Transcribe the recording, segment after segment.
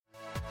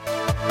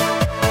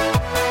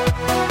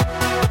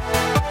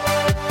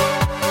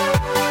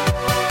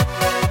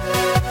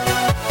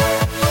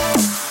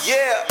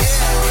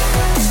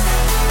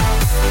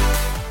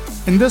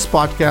this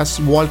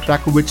podcast, Walt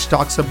Rakowich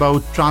talks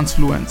about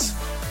transfluence,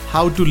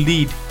 how to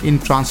lead in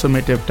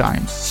transformative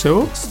times.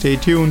 So stay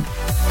tuned.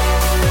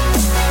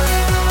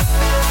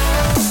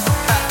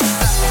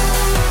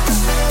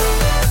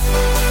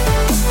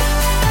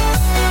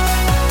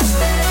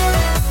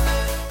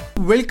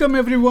 Welcome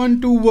everyone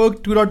to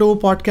Work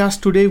 2.0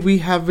 podcast. Today we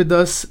have with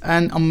us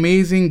an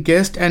amazing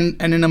guest and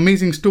an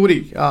amazing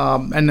story.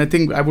 And I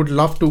think I would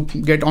love to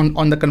get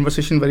on the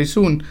conversation very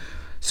soon.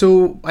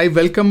 So I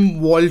welcome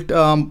Walt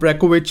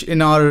Rakowich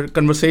in our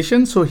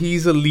conversation. So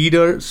he's a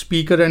leader,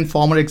 speaker, and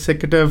former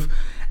executive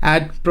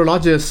at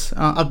Prologis,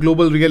 a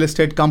global real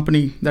estate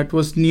company that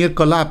was near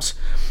collapse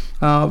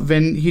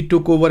when he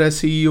took over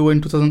as CEO in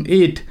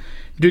 2008.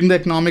 During the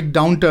economic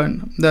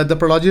downturn, the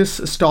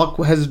Prologis stock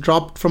has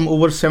dropped from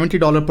over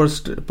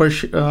 $70 per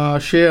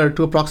share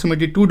to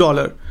approximately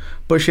 $2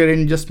 per share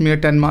in just mere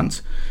 10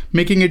 months,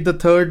 making it the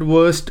third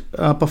worst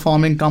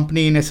performing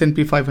company in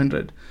S&P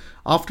 500.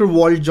 After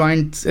Walt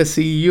joined as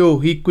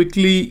CEO, he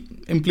quickly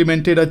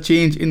implemented a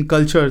change in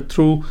culture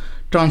through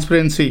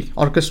transparency,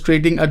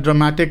 orchestrating a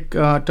dramatic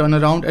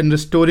turnaround and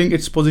restoring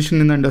its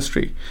position in the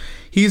industry.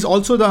 He is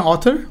also the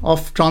author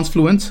of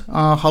Transfluence,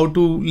 How to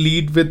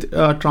Lead with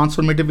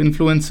Transformative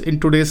Influence in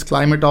Today's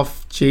Climate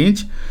of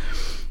Change,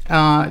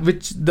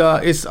 which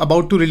is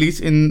about to release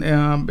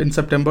in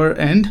September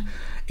end.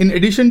 In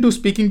addition to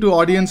speaking to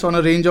audience on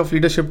a range of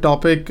leadership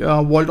topic,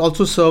 Walt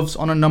also serves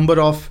on a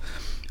number of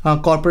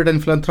corporate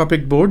and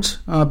philanthropic boards.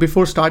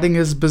 Before starting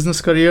his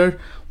business career,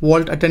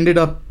 Walt attended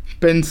a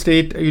Penn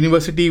State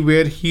University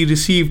where he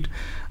received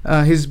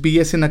his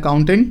BS in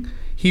accounting.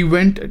 He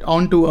went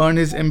on to earn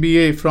his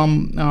MBA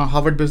from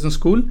Harvard Business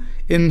School.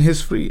 In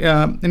his free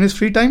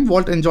time,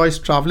 Walt enjoys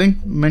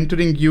traveling,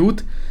 mentoring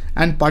youth,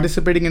 and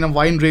participating in a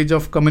wide range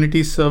of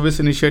community service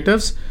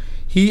initiatives.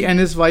 He and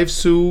his wife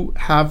Sue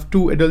have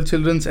 2 adult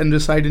children and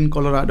reside in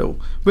Colorado.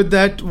 With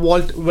that,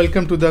 Walt,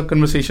 welcome to the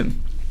conversation.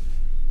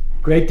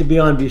 Great to be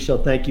on,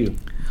 Vishal. Thank you.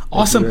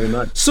 Awesome. Thank you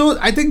very much. So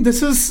I think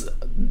this is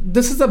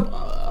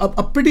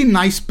a pretty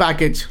nice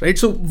package, right?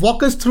 So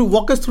walk us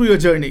through your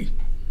journey.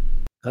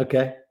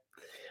 Okay.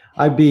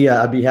 I'd be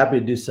happy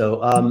to do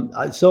so.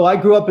 So I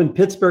grew up in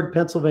Pittsburgh,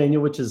 Pennsylvania,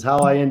 which is how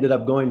I ended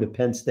up going to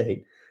Penn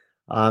State.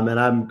 And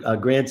I'm a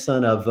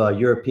grandson of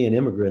European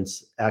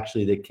immigrants,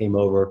 actually, that came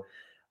over.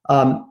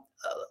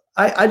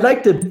 I'd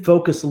like to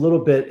focus a little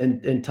bit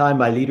and tie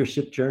my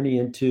leadership journey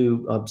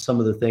into some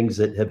of the things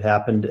that have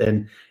happened.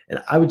 And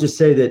I would just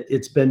say that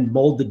it's been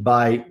molded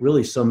by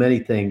really so many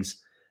things,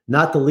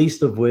 not the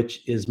least of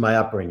which is my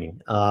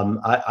upbringing.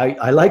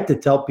 I like to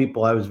tell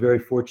people I was very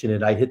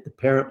fortunate. I hit the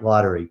parent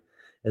lottery,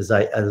 as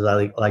I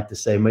like to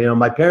say.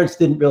 My parents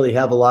didn't really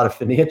have a lot of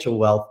financial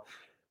wealth,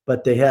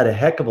 but they had a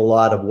heck of a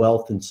lot of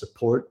wealth and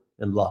support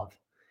and love.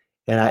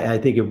 And I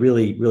think it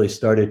really, really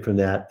started from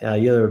that.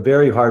 They're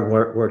very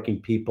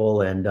hard-working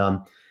people. And,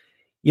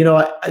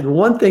 the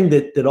one thing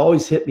that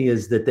always hit me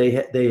is that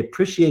they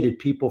appreciated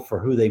people for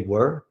who they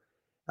were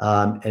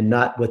and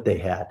not what they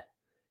had.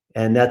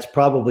 And that's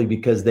probably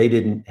because they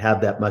didn't have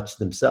that much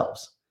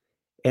themselves.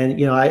 And,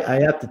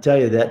 I have to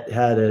tell you that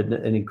had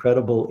an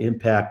incredible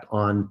impact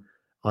on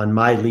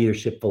my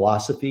leadership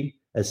philosophy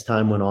as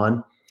time went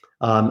on.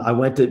 I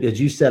went to,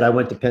 as you said, I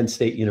went to Penn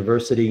State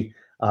University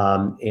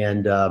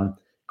and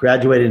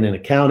graduated in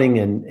accounting,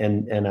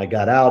 and I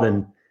got out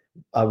and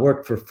I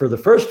worked for the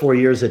first 4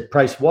 years at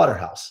Price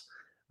Waterhouse,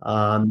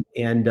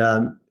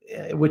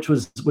 which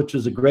was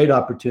a great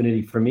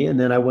opportunity for me. And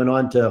then I went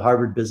on to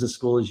Harvard Business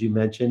School, as you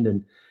mentioned,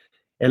 and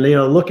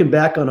looking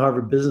back on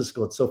Harvard Business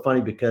School, it's so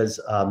funny because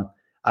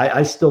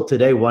I still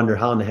today wonder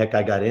how in the heck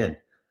I got in.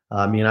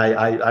 I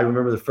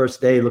remember the first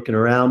day looking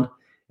around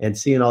and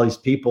seeing all these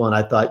people, and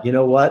I thought, you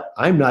know what?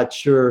 I'm not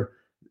sure.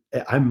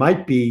 I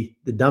might be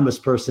the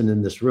dumbest person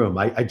in this room.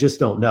 I just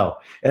don't know.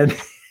 And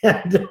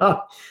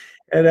I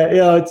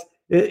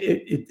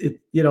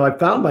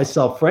found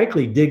myself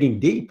frankly digging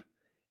deep.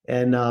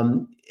 And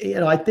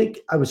I think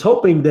I was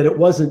hoping that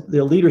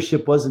the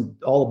leadership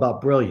wasn't all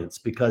about brilliance,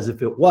 because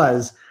if it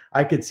was,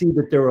 I could see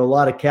that there were a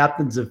lot of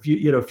captains of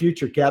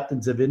future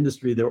captains of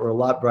industry that were a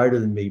lot brighter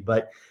than me.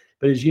 But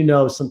as you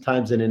know,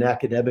 sometimes in an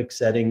academic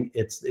setting,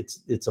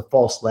 it's a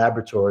false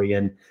laboratory.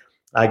 And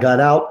I got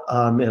out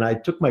and I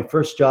took my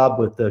first job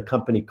with a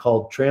company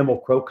called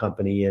Trammell Crow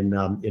Company in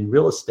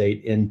real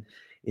estate, in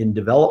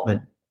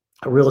development,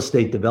 real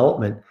estate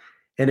development.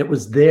 And it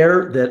was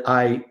there that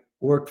I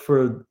worked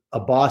for a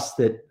boss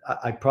that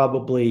I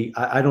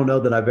don't know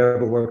that I've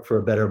ever worked for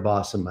a better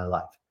boss in my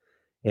life.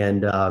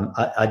 And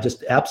I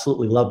just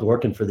absolutely loved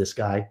working for this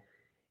guy.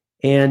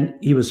 And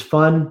he was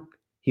fun.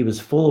 He was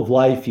full of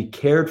life. He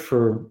cared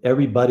for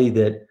everybody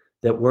that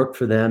worked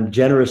for them,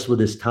 generous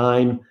with his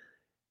time.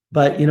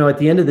 But, at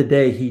the end of the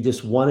day, he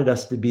just wanted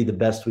us to be the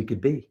best we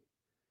could be.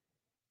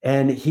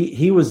 And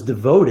he was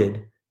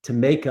devoted to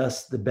make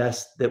us the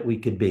best that we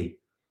could be.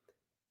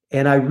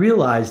 And I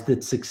realized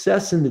that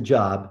success in the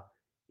job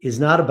is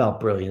not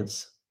about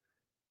brilliance.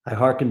 I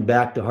hearkened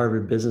back to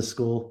Harvard Business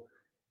School.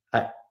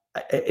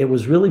 It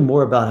was really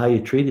more about how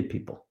you treated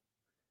people.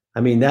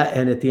 And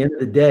at the end of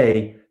the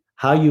day,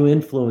 how you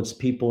influence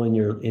people in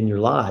your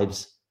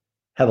lives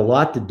have a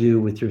lot to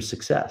do with your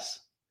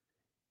success.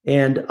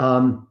 And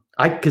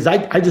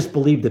I just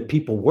believe that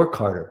people work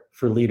harder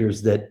for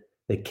leaders that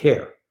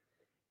care.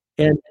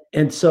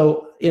 And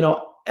so,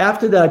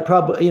 after that,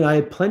 I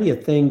had plenty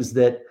of things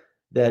that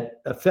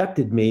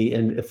affected me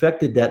and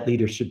affected that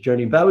leadership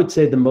journey. But I would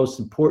say the most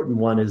important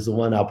one is the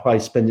one I'll probably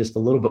spend just a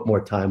little bit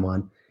more time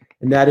on.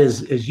 And that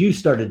is, as you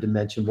started to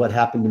mention, what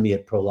happened to me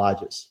at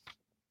Prologis.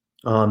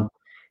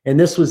 And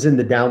this was in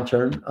the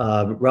downturn.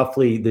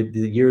 Roughly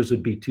the years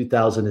would be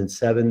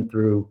 2007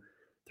 through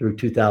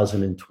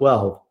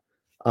 2012.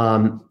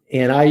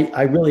 And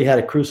I really had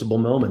a crucible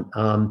moment.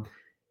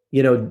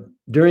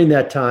 During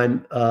that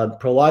time,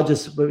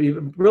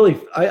 Prologis,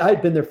 really,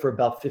 I'd been there for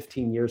about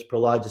 15 years.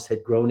 Prologis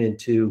had grown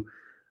into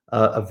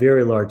a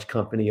very large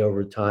company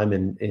over time,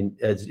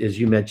 and as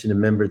you mentioned, a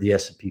member of the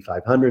S&P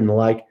 500 and the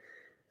like.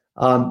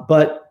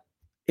 But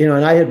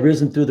and I had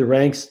risen through the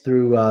ranks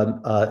through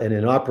in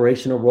an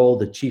operational role,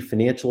 the chief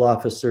financial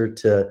officer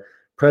to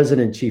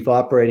president, chief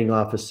operating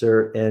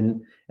officer,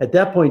 and at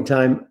that point in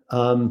time,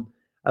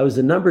 I was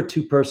the number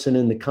 2 person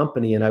in the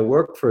company, and I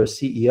worked for a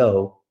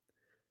CEO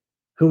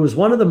who was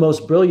one of the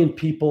most brilliant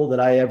people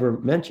that I ever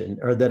mentioned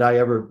or that I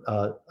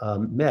ever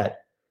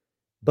met.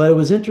 But it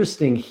was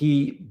interesting.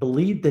 He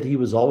believed that he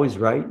was always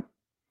right.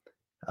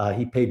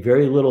 He paid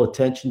very little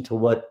attention to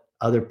what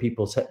other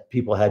people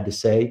had to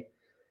say.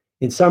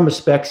 In some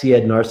respects, he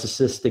had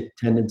narcissistic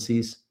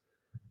tendencies.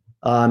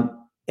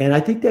 And I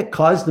think that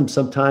caused him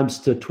sometimes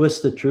to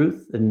twist the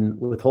truth and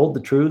withhold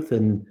the truth.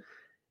 And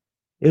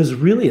it was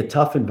really a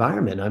tough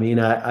environment. I mean,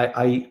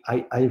 I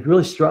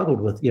really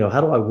struggled with,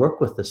 how do I work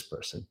with this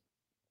person?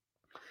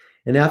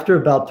 And after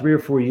about 3 or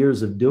 4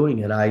 years of doing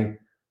it, I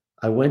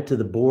went to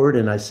the board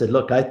and I said,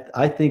 look,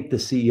 I think the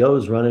CEO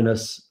is running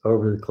us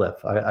over the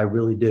cliff. I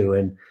really do.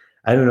 And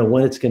I don't know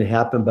when it's going to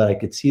happen, but I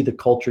could see the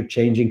culture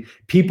changing.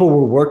 People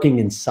were working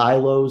in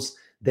silos.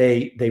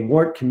 They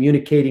weren't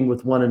communicating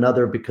with one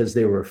another because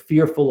they were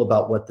fearful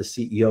about what the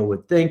CEO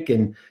would think.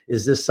 And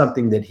is this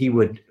something that he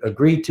would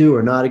agree to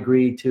or not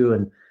agree to?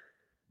 And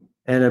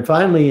then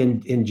finally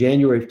in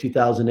January of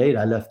 2008,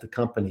 I left the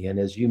company. And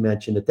as you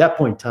mentioned, at that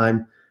point in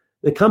time,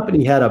 the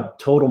company had a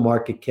total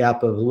market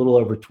cap of a little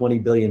over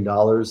 $20 billion.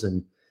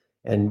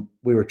 And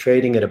we were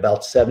trading at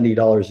about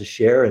 $70 a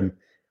share. And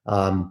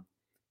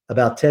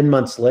about 10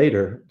 months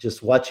later,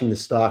 just watching the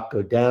stock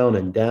go down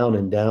and down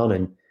and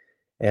down,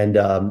 and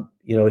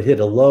it hit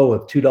a low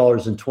of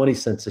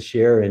 $2.20 a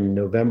share in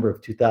November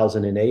of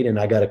 2008. And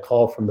I got a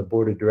call from the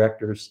board of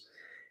directors,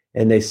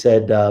 and they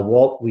said,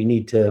 Walt, we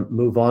need to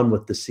move on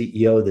with the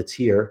CEO that's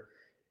here.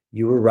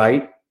 You were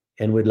right,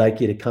 and we'd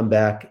like you to come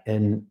back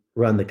and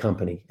run the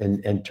company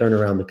and turn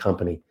around the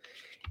company.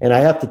 And I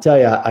have to tell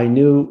you, I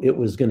knew it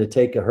was going to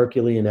take a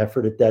Herculean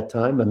effort at that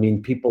time. I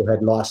mean, people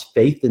had lost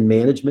faith in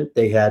management.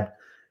 They had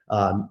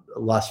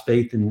lost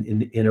faith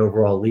in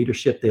overall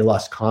leadership. They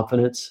lost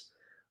confidence.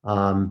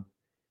 But,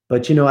 I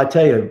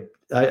tell you,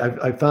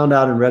 I found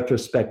out in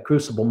retrospect,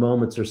 crucible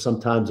moments are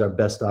sometimes our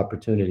best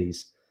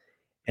opportunities.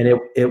 And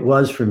it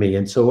was for me.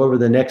 And so over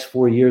the next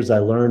 4 years, I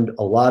learned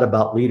a lot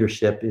about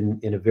leadership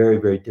in a very,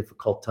 very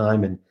difficult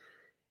time.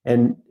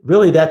 And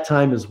really that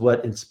time is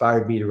what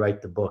inspired me to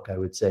write the book, I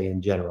would say,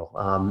 in general.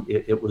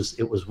 It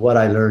was what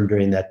I learned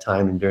during that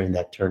time and during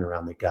that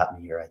turnaround that got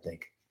me here, I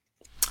think.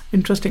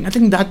 Interesting. I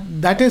think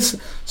that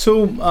is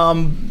so.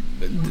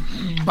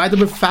 By the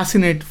way,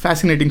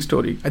 fascinating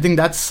story. I think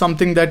that's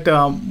something that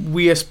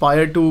we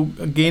aspire to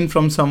gain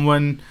from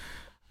someone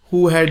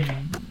who had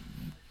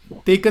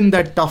taken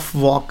that tough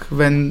walk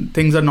when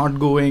things are not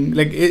going.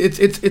 Like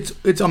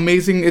it's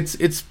amazing.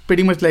 It's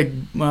pretty much like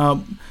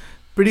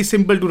pretty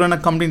simple to run a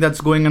company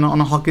that's going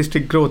on a hockey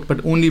stick growth,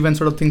 but only when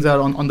sort of things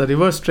are on the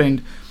reverse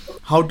trend,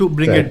 how to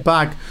bring it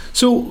back.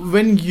 So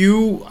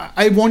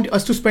I want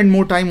us to spend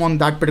more time on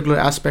that particular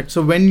aspect.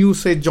 So when you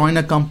say join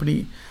a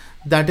company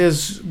that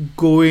is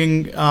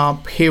going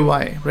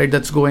haywire, right?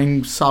 That's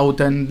going south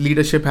and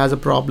leadership has a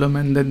problem,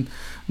 and then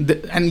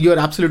and you're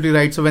absolutely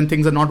right. So when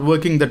things are not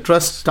working, the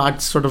trust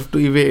starts sort of to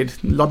evade.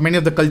 Many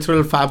of the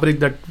cultural fabric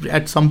that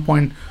at some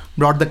point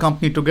brought the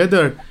company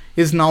together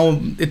is now,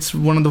 it's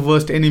one of the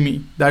worst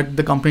enemy that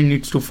the company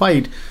needs to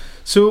fight.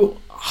 So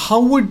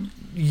how would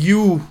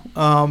you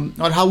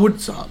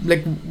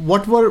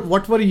what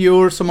were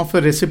your some of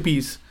your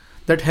recipes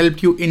that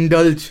helped you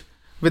indulge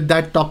with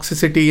that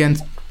toxicity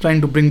and trying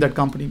to bring that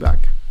company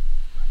back?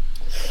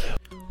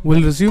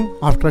 We'll resume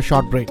after a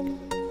short break.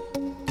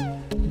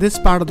 This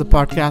part of the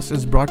podcast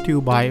is brought to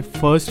you by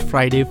First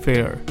Friday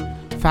Fair,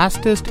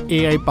 fastest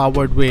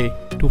AI-powered way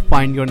to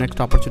find your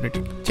next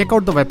opportunity. Check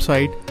out the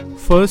website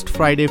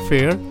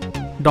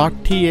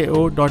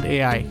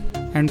firstfridayfair.tao.ai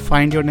and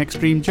find your next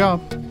dream job.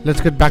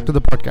 Let's get back to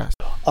the podcast.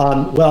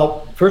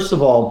 Well, first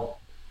of all,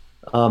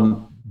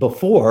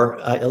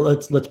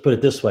 let's put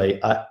it this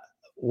way.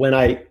 When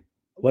I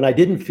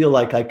didn't feel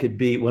like I could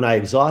be, when I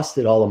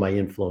exhausted all of my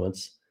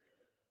influence,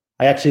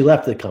 I actually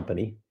left the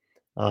company.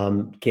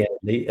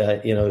 Candidly,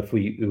 if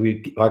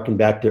we harken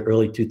back to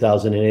early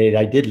 2008,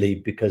 I did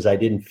leave because I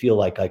didn't feel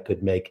like I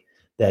could make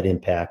that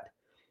impact.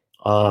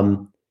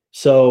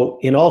 So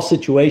in all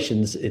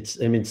situations,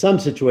 some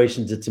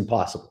situations it's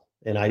impossible.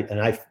 And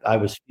I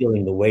was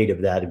feeling the weight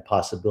of that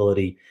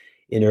impossibility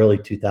in early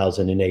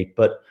 2008.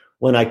 But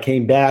when I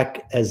came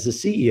back as the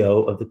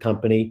CEO of the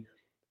company,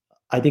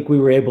 I think we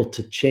were able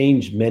to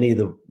change many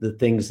of the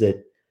things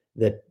that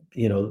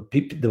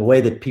the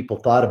way that people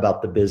thought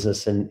about the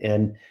business.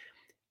 And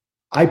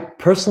I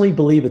personally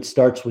believe it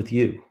starts with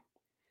you.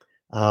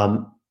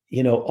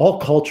 All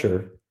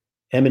culture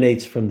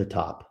emanates from the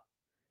top.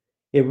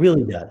 It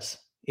really does.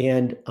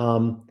 And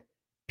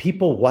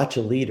people watch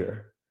a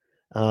leader.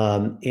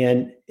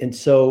 And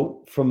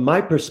so from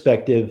my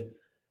perspective,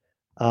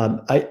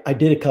 I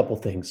did a couple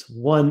things.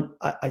 One,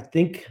 I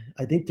think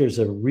there's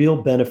a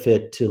real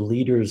benefit to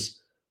leaders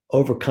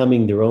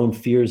overcoming their own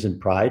fears and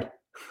pride.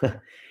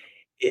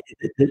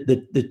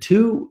 The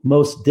two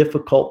most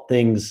difficult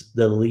things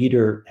the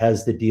leader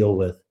has to deal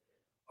with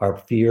are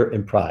fear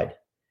and pride.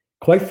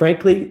 Quite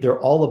frankly, they're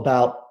all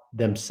about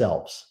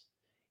themselves.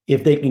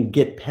 If they can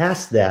get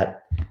past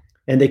that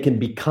and they can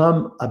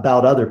become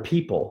about other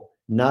people,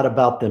 not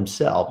about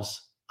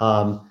themselves,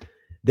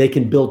 they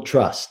can build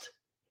trust.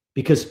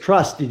 Because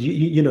trust,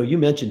 you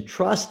mentioned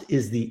trust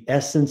is the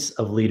essence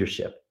of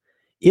leadership.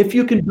 If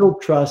you can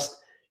build trust,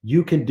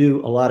 you can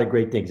do a lot of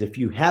great things. If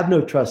you have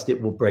no trust,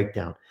 it will break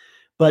down.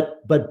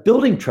 But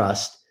building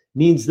trust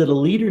means that a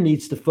leader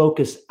needs to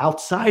focus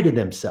outside of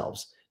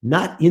themselves,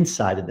 not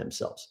inside of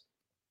themselves.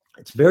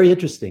 It's very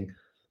interesting.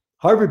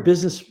 Harvard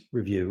Business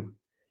Review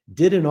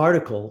did an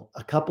article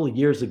a couple of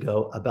years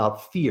ago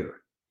about fear.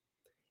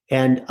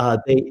 And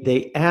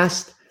they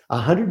asked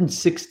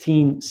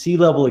 116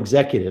 C-level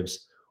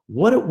executives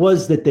what it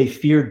was that they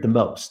feared the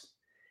most.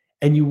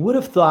 And you would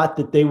have thought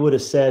that they would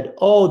have said,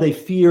 oh, they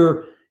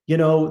fear,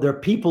 their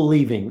people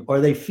leaving, or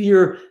they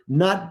fear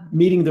not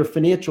meeting their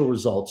financial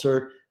results,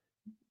 or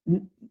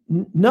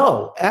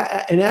no,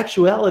 in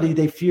actuality,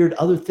 they feared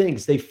other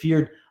things. They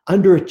feared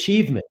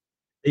underachievement.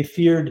 They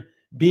feared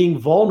being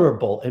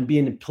vulnerable and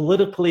being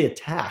politically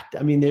attacked.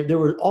 I mean, there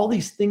were all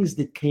these things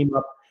that came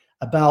up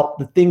about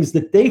the things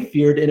that they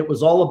feared, and it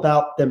was all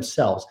about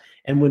themselves.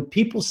 And when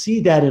people see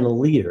that in a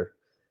leader,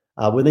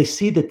 when they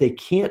see that they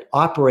can't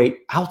operate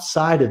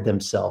outside of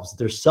themselves,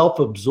 they're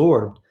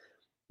self-absorbed,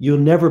 you'll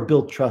never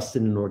build trust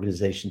in an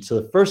organization. So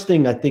the first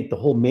thing I think the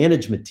whole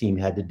management team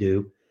had to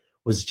do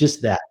was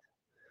just that.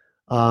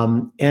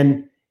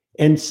 And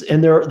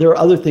there are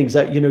other things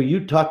that,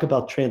 you talk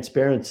about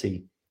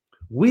transparency.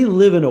 We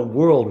live in a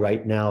world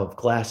right now of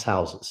glass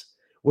houses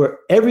where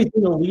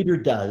everything a leader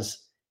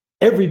does,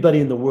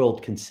 everybody in the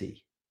world can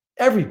see.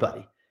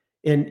 Everybody.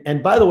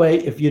 And by the way,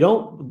 if you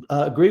don't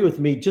agree with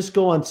me, just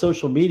go on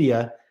social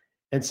media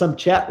and some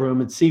chat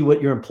room and see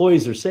what your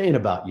employees are saying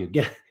about you.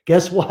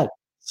 Guess what?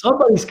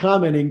 Somebody's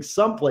commenting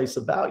someplace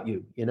about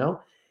you,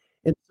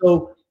 And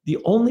so the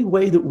only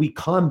way that we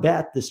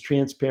combat this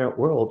transparent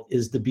world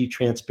is to be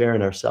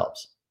transparent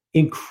ourselves,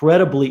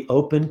 incredibly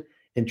open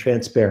and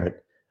transparent,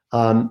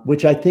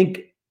 which I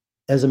think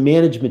as a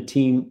management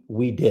team,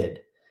 we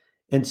did.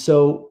 And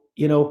so,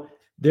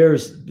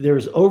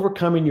 there's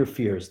overcoming your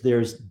fears.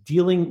 There's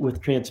dealing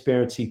with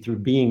transparency through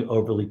being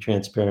overly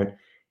transparent.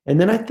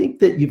 And then I think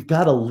that you've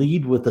got to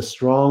lead with a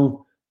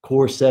strong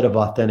core set of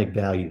authentic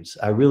values.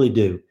 I really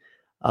do.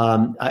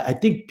 I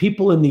think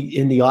people in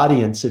the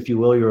audience, if you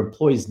will, your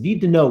employees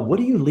need to know, what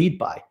do you lead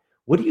by?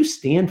 What do you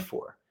stand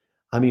for?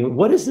 I mean,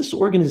 what does this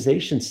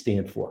organization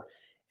stand for?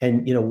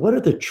 And, what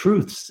are the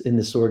truths in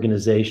this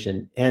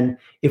organization? And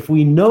if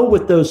we know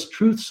what those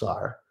truths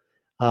are,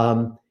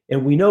 and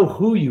we know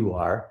who you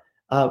are,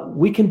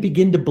 we can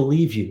begin to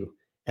believe you,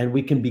 and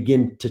we can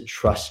begin to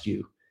trust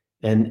you.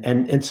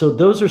 And so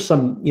those are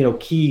some,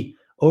 key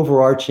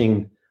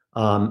overarching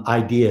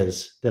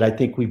ideas that I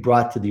think we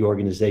brought to the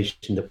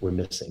organization that we're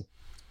missing.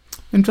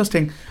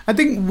 Interesting. I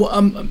think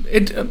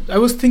I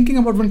was thinking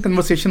about one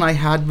conversation I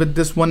had with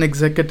this one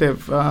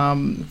executive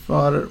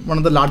for one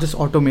of the largest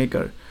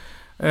automaker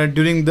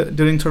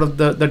during sort of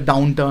the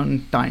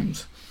downturn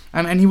times,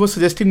 and he was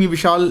suggesting me,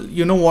 Vishal,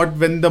 you know what?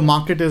 When the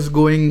market is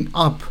going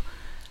up,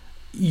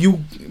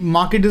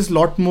 market is a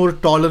lot more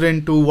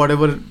tolerant to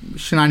whatever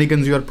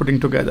shenanigans you are putting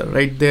together,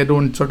 right? They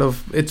don't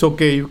it's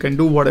okay, you can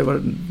do whatever,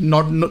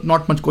 not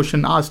much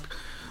question asked.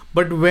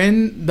 But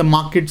when the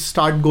markets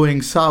start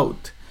going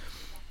south,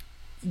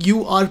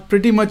 you are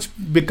pretty much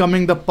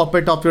becoming the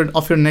puppet of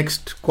your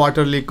next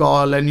quarterly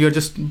call, and you're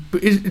just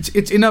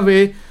it's in a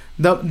way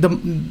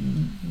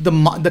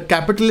the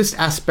capitalist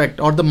aspect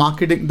or the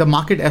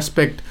market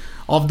aspect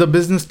of the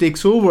business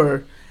takes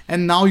over.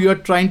 And now you are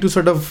trying to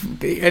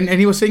and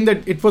he was saying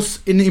that it was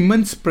an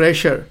immense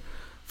pressure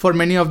for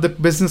many of the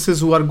businesses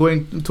who are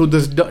going through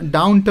this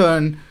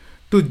downturn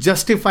to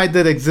justify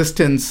their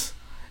existence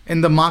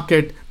in the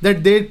market,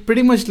 that they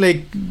pretty much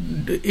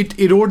it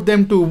erode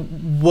them to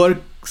work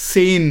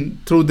sane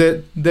through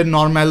their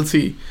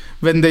normalcy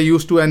when they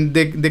used to, and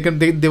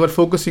they were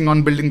focusing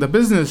on building the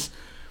business.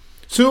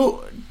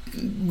 So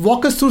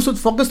walk us through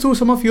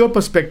some of your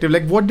perspective.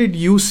 Like, what did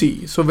you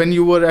see? So when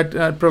you were at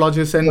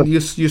Prologis and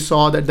you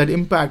saw that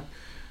impact,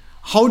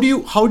 how do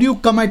you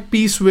come at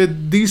peace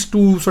with these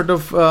two sort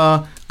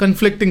of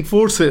conflicting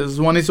forces?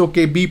 One is,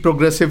 okay, be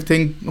progressive,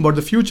 think about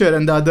the future,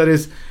 and the other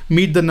is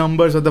meet the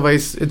numbers,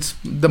 otherwise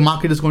the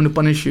market is going to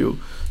punish you.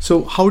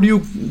 So how do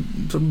you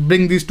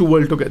bring these two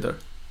worlds together?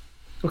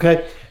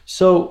 Okay.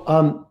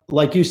 So,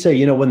 like you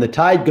say, when the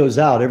tide goes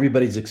out,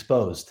 everybody's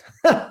exposed.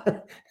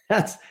 When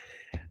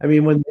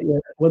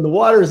the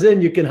water's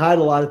in, you can hide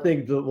a lot of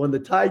things, but when the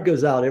tide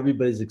goes out,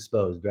 everybody's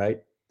exposed,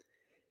 right?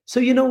 So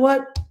you know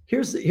what?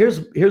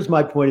 Here's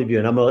my point of view,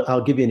 and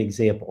I'll give you an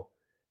example.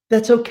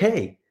 That's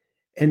okay.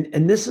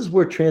 And this is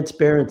where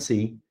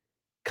transparency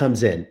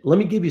comes in. Let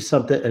me give you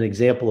an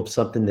example of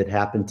something that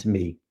happened to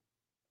me.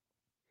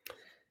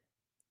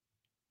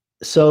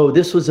 So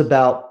this was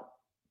about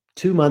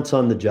 2 months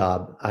on the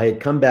job. I had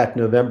come back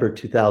November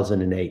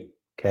 2008.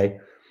 Okay.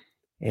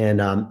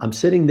 And I'm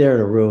sitting there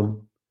in a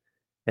room,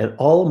 and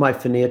all of my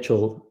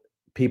financial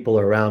people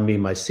are around me,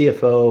 my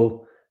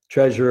CFO,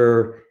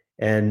 treasurer,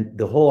 and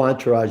the whole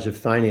entourage of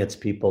finance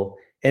people.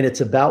 And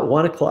it's about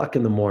 1 o'clock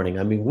in the morning.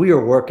 I mean, we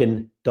are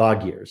working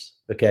dog years.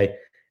 Okay.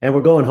 And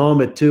we're going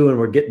home at 2, and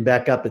we're getting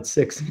back up at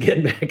 6 and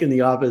getting back in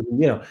the office.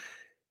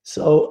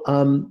 So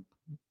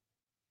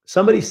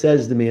somebody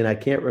says to me, and I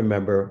can't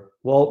remember,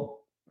 well,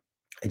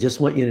 I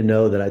just want you to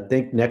know that I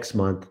think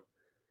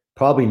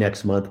probably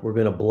next month, we're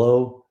going to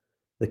blow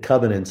the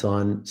covenants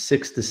on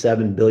 $6 to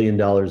 $7 billion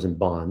in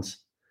bonds,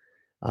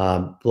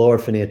 blow our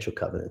financial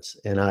covenants.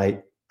 And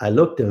I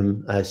looked at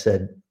him, I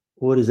said,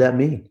 what does that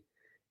mean?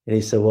 And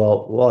he said,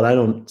 well, I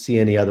don't see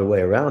any other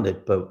way around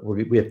it, but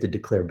we have to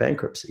declare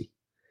bankruptcy.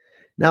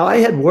 Now, I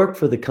had worked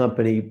for the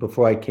company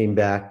before I came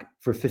back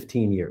for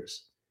 15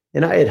 years.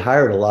 And I had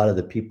hired a lot of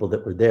the people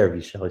that were there,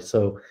 Vishal.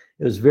 So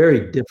it was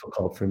very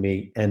difficult for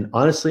me. And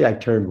honestly, I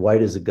turned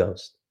white as a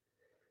ghost.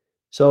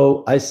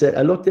 So I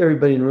looked at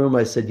everybody in the room.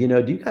 I said, do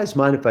you guys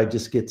mind if I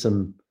just get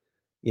some,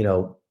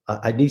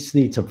 I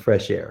need some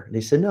fresh air? And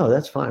they said, no,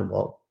 that's fine.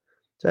 Well,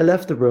 so I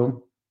left the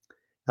room.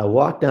 I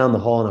walked down the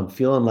hall, and I'm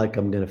feeling like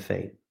I'm going to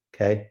faint.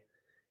 Okay.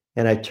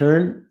 And I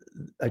turn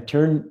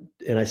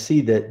and I see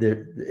that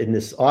there in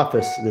this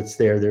office that's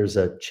there's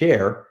a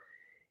chair,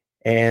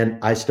 and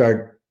I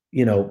start,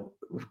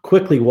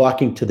 quickly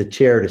walking to the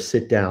chair to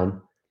sit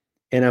down.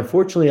 And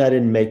unfortunately, I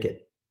didn't make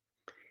it.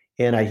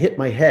 And I hit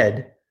my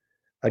head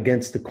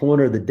against the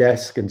corner of the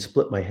desk and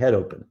split my head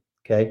open.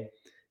 Okay.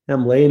 And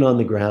I'm laying on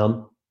the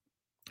ground.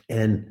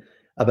 And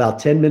about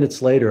 10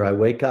 minutes later, I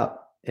wake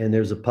up, and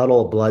there's a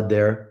puddle of blood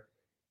there.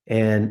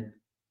 And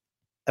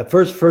at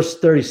first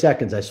 30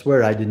 seconds, I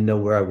swear I didn't know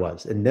where I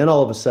was. And then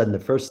all of a sudden, the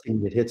first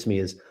thing that hits me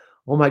is,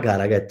 oh my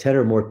God, I got 10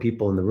 or more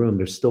people in the room.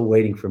 They're still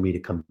waiting for me to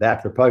come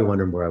back. They're probably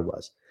wondering where I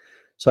was.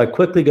 So I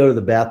quickly go to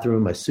the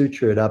bathroom. I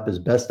suture it up as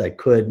best I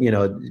could,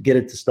 get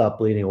it to stop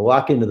bleeding. I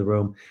walk into the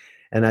room,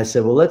 and I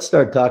said, well, let's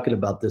start talking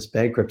about this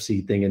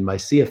bankruptcy thing. And my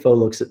CFO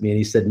looks at me, and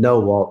he said,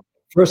 no, Walt,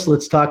 first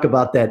let's talk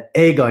about that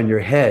egg on your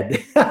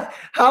head.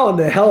 How in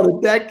the hell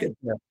did that get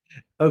there?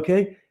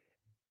 Okay.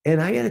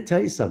 And I got to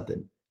tell you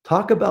something.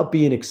 Talk about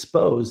being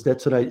exposed.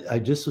 That's what I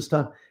just was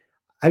talking.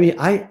 I mean,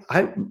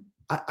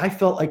 I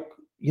felt like,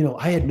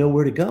 I had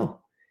nowhere to go.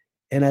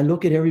 And I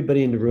look at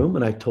everybody in the room,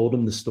 and I told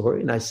them the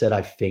story, and I said,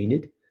 I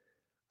fainted.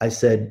 I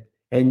said,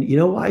 and you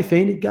know why I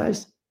fainted,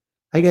 guys?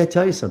 I got to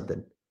tell you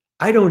something.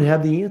 I don't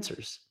have the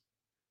answers.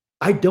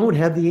 I don't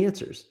have the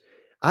answers.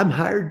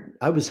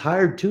 I was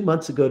hired 2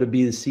 months ago to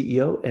be the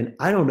CEO, and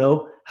I don't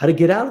know how to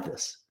get out of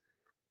this.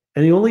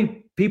 And the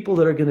only people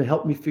that are going to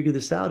help me figure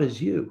this out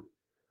is you.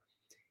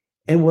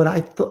 And what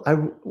I thought,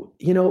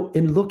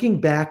 in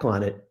looking back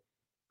on it,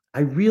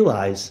 I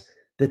realized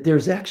that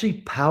there's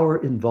actually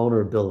power in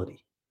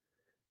vulnerability.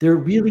 There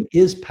really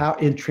is power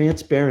in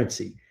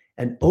transparency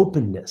and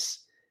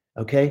openness.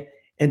 Okay.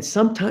 And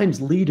sometimes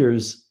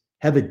leaders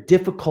have a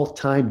difficult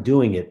time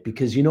doing it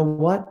because you know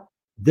what?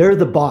 They're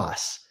the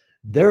boss.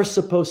 They're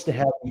supposed to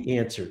have the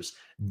answers.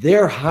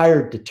 They're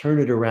hired to turn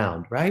it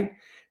around, right?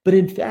 But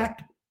in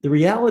fact, the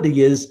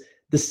reality is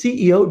the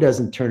CEO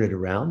doesn't turn it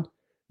around.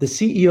 The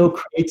CEO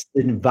creates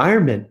the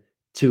environment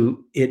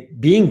to it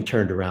being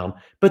turned around,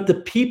 but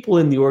the people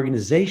in the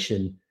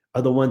organization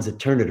are the ones that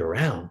turn it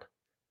around.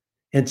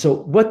 And so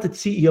what the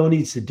CEO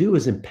needs to do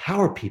is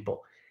empower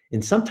people.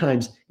 And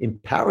sometimes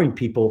empowering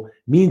people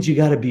means you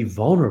got to be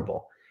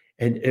vulnerable.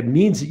 And it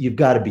means that you've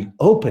got to be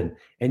open,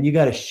 and you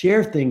got to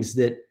share things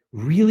that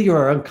really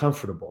are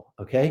uncomfortable.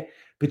 Okay.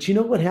 But you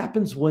know what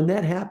happens when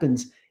that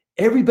happens?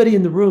 Everybody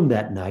in the room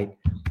that night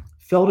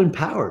felt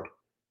empowered.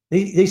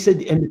 They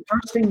said, and the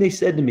first thing they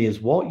said to me is,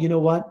 Walt, you know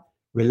what?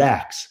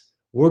 Relax.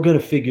 We're going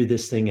to figure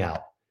this thing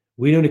out.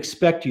 We don't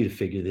expect you to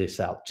figure this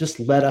out. Just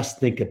let us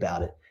think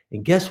about it.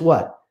 And guess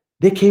what?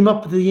 They came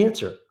up with the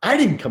answer. I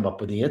didn't come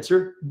up with the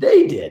answer.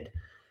 They did.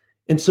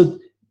 And so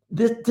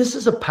this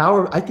is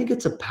I think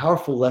it's a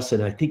powerful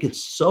lesson. I think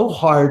it's so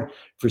hard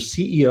for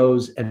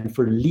CEOs and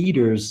for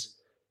leaders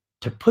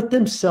to put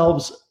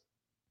themselves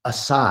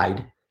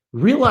aside,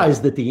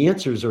 realize that the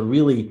answers are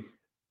really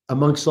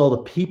amongst all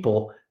the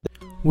people.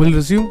 We'll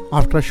resume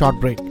after a short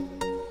break.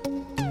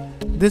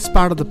 This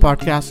part of the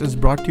podcast is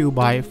brought to you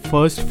by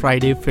First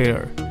Friday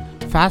Fair.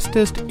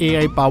 fastest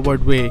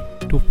AI-powered way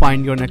to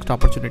find your next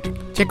opportunity.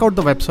 Check out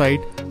the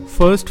website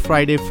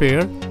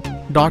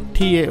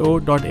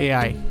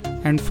firstfridayfair.tao.ai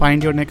and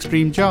find your next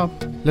dream job.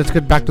 Let's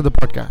get back to the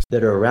podcast.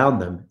 That are around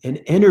them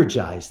and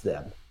energize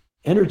them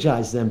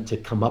to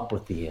come up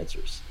with the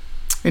answers.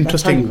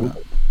 Interesting.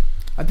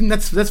 I think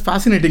that's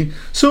fascinating.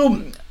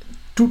 So,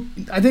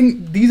 I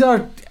think these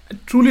are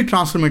truly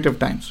transformative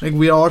times. Like,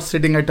 we are all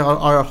sitting at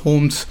our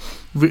homes,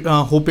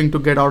 hoping to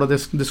get out of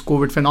this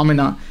COVID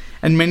phenomena,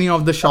 and many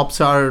of the shops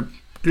are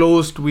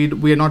closed.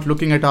 We are not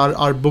looking at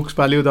our books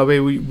value the way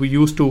we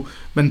used to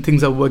when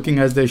things are working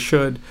as they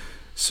should.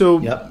 So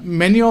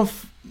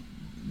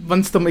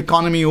once the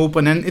economy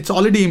open, and it's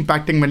already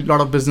impacting a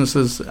lot of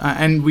businesses,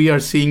 and we are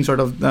seeing sort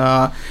of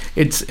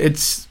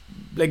it's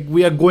like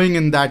we are going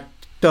in that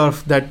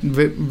turf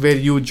where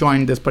you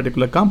joined this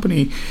particular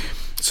company.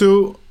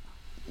 So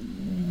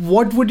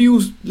what would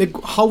you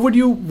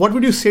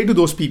say to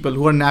those people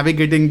who are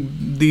navigating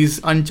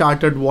these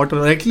uncharted waters,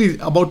 or actually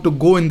about to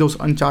go in those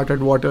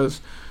uncharted waters?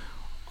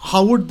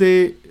 How would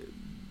they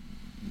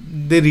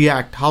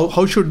react?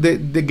 How should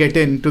they get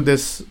into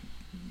this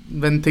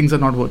when things are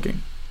not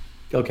working?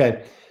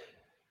 Okay.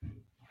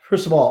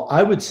 First of all,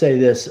 I would say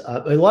this.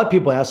 A lot of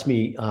people ask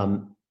me,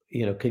 can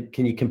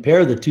you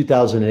compare the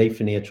 2008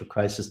 financial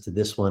crisis to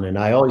this one? And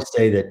I always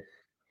say that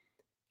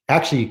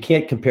actually you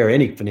can't compare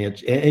any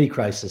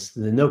crisis.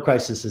 No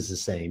crisis is the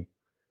same.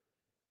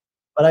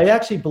 But I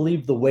actually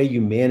believe the way you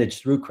manage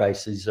through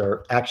crises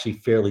are actually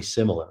fairly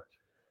similar.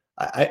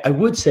 I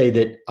would say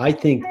that I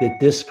think that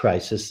this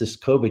crisis, this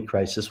COVID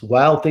crisis,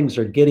 while things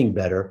are getting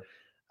better,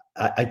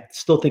 I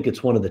still think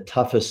it's one of the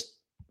toughest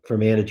for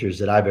managers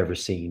that I've ever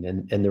seen.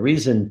 And the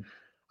reason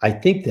I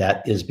think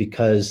that is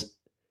because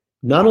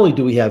not only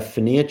do we have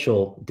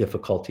financial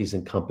difficulties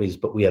in companies,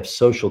 but we have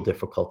social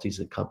difficulties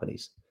in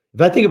companies.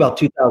 If I think about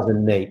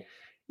 2008,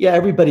 yeah,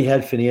 everybody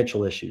had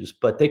financial issues,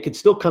 but they could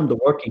still come to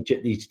work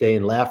each day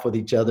and laugh with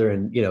each other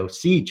and,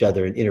 see each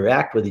other and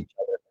interact with each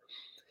other.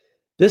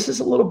 This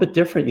is a little bit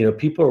different.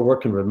 People are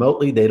working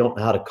remotely. They don't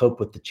know how to cope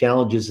with the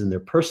challenges in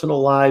their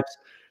personal lives.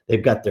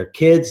 They've got their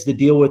kids to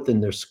deal with in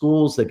their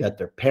schools. They got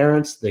their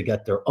parents. They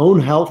got their own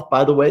health,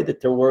 by the way,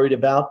 that they're worried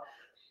about.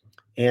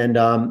 And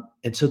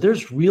so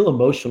there's real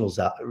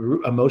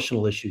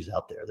emotional issues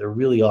out there. There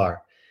really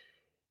are.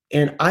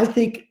 And I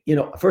think,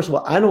 first of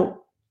all, I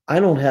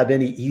don't have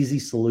any easy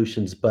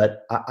solutions,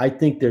 but I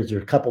think there's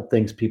a couple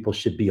things people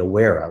should be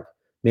aware of.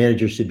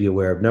 Managers should be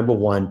aware of. Number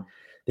one,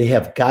 they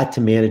have got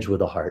to manage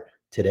with a heart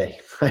today.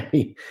 I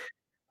mean,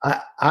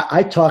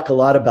 I talk a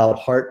lot about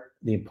heart,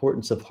 the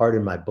importance of heart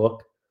in my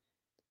book.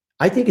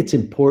 I think it's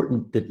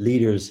important that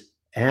leaders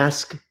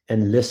ask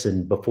and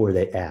listen before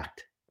they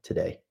act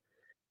today.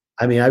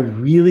 I mean, I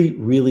really,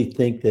 really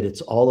think that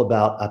it's all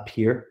about up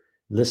here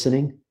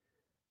listening.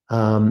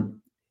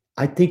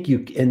 I think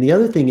and the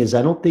other thing is,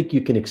 I don't think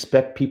you can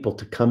expect people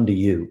to come to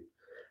you.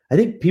 I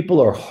think people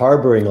are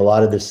harboring a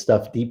lot of this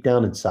stuff deep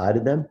down inside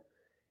of them.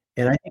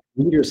 And I think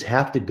leaders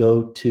have to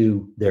go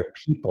to their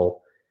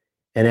people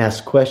and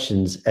ask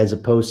questions as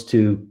opposed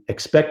to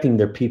expecting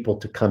their people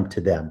to come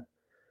to them.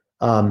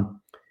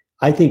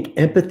 I think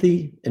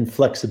empathy and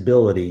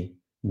flexibility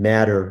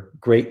matter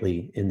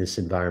greatly in this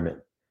environment.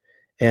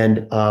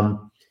 And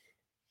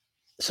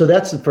so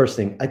that's the first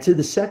thing. I'd say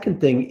the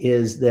second thing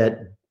is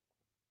that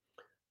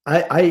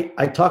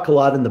I talk a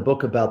lot in the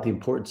book about the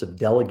importance of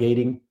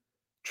delegating,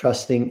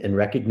 trusting, and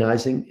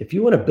recognizing. If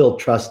you want to build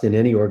trust in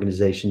any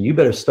organization, you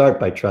better start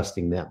by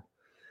trusting them,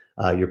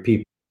 your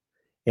people.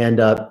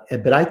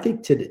 But I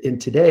think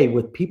today,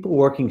 with people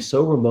working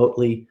so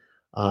remotely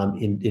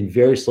in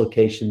various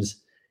locations,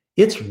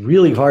 it's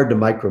really hard to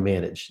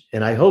micromanage.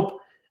 And I hope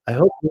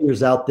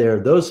leaders out there,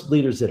 those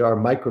leaders that are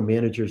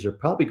micromanagers, are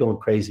probably going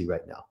crazy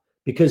right now,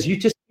 because you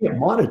just can't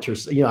monitor.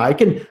 I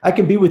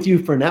can be with you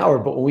for an hour,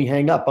 but when we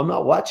hang up, I'm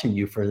not watching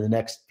you for the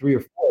next 3 or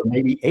 4,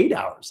 maybe 8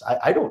 hours.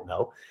 I don't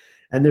know.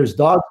 And there's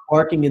dogs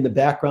barking in the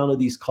background of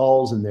these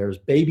calls, and there's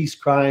babies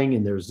crying,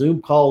 and there's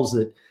Zoom calls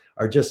that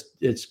are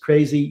it's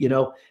crazy,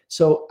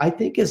 So I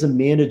think as a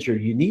manager,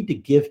 you need to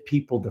give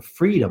people the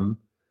freedom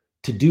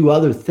to do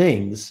other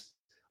things,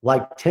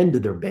 like tend to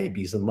their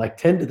babies and like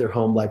tend to their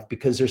home life,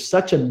 because there's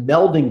such a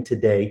melding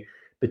today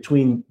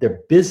between their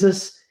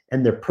business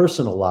and their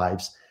personal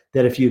lives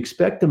that if you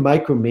expect to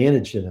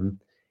micromanage them,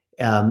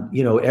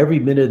 every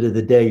minute of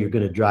the day, you're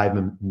going to drive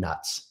them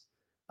nuts.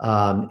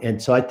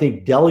 And so I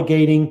think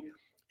delegating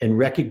and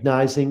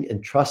recognizing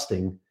and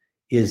trusting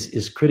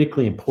is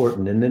critically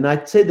important. And then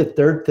I'd say the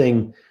third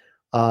thing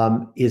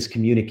is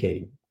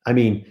communicating. I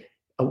mean,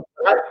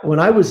 when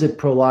I was at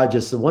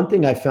Prologis, the one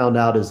thing I found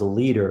out as a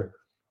leader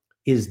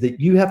is that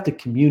you have to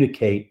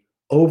communicate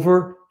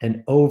over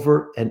and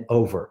over and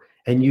over.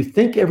 And you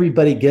think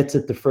everybody gets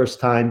it the first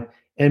time,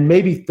 and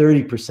maybe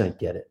 30%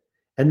 get it.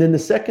 And then the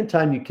second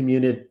time you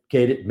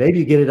communicate it, maybe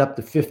you get it up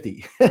to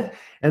 50.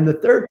 And the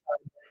third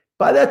time,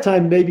 by that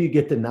time, maybe you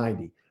get to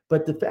 90.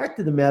 But the fact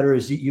of the matter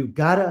is that you've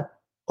got to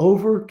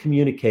over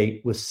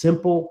communicate with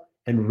simple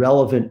and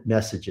relevant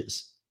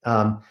messages.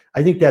 I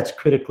think that's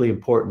critically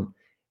important.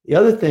 The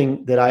other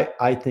thing that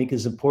I think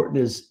is important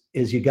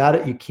is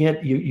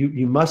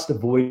you must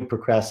avoid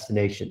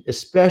procrastination,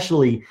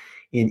 especially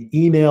in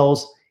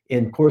emails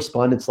and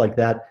correspondence like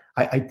that.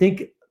 I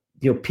think,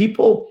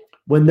 people,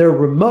 when they're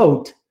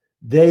remote,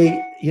 they're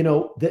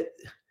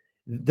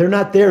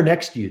not there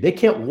next to you. They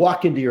can't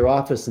walk into your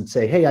office and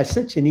say, "Hey, I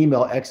sent you an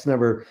email X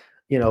number,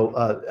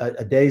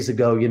 days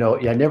ago.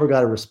 I never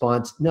got a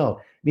response." No,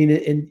 I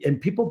mean,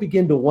 and people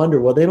begin to wonder,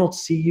 well, they don't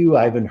see you.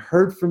 I haven't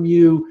heard from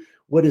you.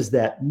 What does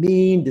that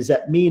mean? Does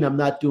that mean I'm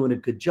not doing a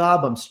good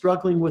job? I'm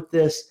struggling with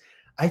this.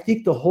 I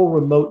think the whole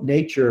remote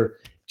nature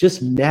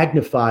just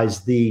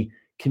magnifies the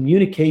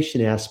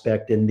communication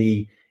aspect and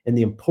the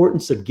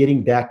importance of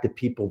getting back to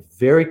people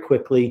very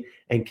quickly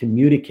and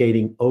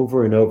communicating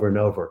over and over and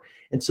over.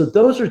 And so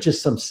those are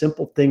just some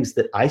simple things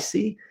that I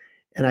see,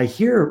 and I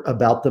hear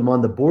about them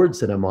on the boards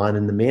that I'm on,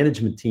 and the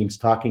management teams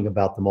talking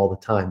about them all the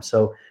time.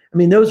 So, I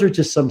mean, those are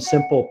just some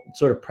simple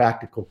sort of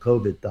practical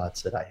COVID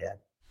thoughts that I had.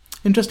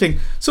 Interesting.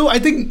 So I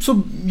think,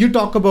 so you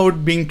talk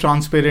about being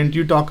transparent,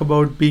 you talk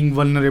about being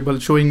vulnerable,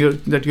 showing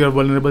that you are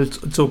vulnerable.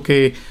 It's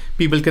okay.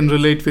 People can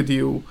relate with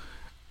you.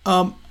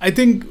 I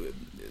think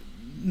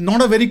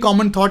not a very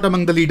common thought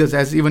among the leaders,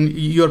 as even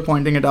you're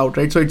pointing it out,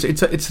 right? So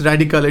it's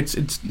radical.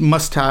 It's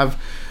must have.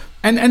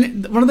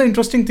 And one of the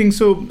interesting things,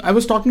 so I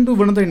was talking to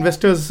one of the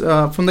investors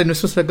from the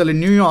investor circle in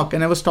New York,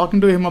 and I was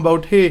talking to him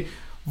about, hey,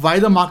 why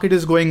the market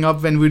is going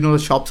up when we know the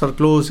shops are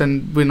closed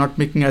and we're not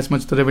making as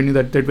much the revenue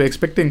that we're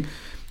expecting.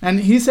 And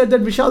he said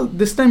that, Vishal,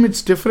 this time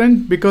it's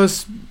different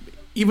because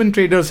even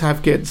traders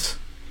have kids.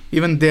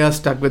 Even they are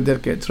stuck with their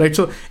kids, right?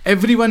 So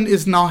everyone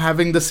is now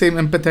having the same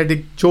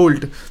empathetic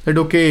jolt that,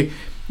 okay,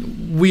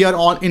 we are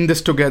all in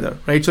this together,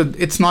 right? So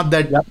it's not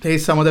that, hey,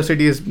 some other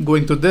city is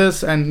going through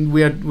this and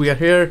we are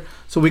here,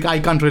 so I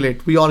can't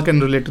relate. We all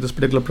can relate to this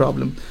particular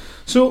problem.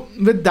 So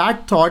with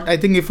that thought, I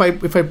think if I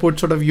put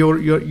sort of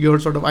your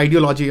sort of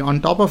ideology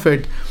on top of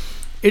it,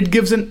 it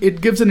gives an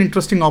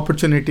interesting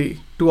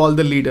opportunity to all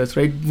the leaders,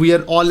 right? We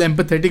are all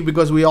empathetic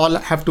because we all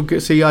have to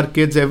see our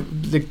kids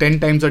like 10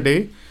 times a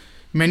day.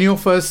 Many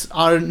of us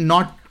are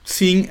not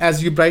seeing,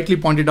 as you brightly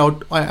pointed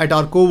out, at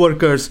our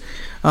co-workers,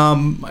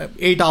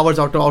 8 hours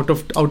out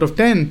of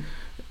 10,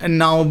 and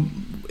now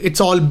it's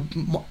all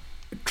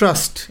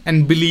trust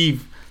and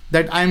belief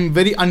that I'm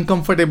very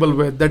uncomfortable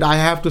with, that I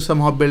have to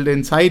somehow build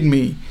inside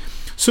me.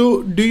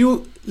 So do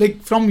you,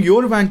 like, from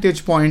your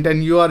vantage point,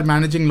 and you are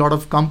managing a lot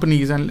of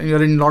companies and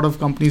you're in a lot of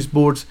companies'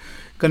 boards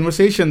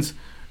conversations,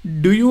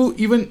 do you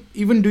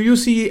even do you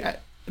see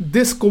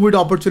this COVID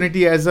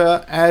opportunity as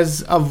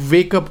a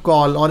wake-up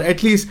call, or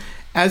at least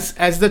as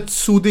that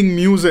soothing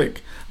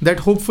music that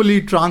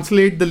hopefully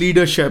translate the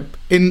leadership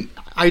in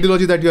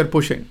ideology that you're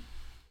pushing?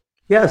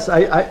 Yes,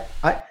 I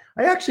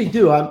actually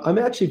do. I'm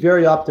actually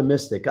very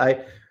optimistic.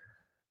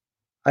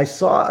 I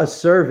saw a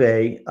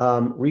survey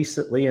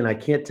recently, and I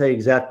can't tell you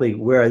exactly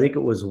where. I think it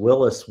was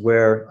Willis,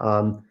 where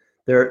a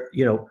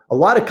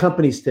lot of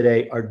companies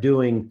today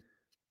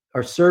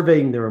are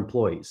surveying their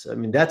employees. I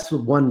mean, that's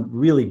one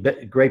really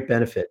great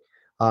benefit.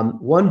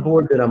 One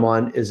board that I'm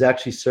on is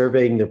actually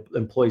surveying the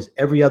employees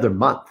every other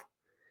month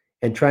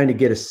and trying to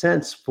get a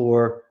sense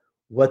for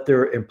what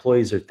their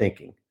employees are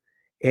thinking.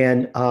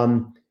 And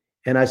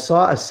I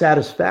saw a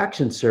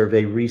satisfaction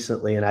survey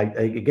recently, and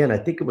I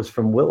think it was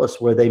from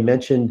Willis, where they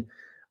mentioned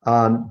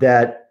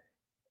that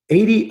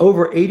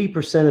over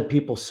 80% of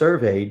people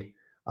surveyed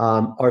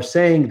are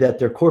saying that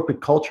their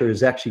corporate culture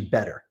is actually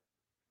better,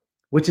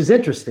 which is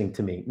interesting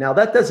to me. Now,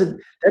 that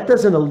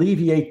doesn't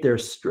alleviate their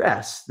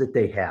stress that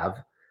they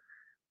have,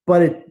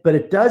 but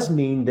it does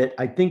mean that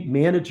I think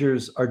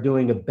managers are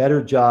doing a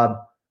better job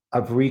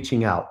of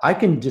reaching out. I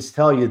can just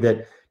tell you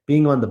that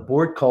being on the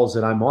board calls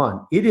that I'm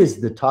on, it is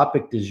the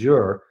topic du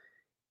jour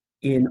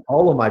in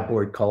all of my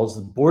board calls.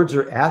 The boards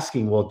are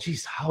asking, well,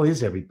 geez, how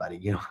is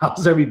everybody?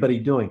 How's everybody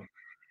doing?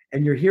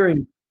 And you're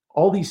hearing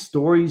all these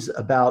stories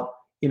about,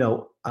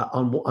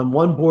 on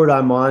one board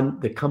I'm on,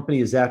 the company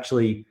is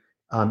actually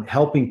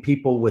helping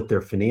people with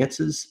their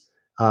finances.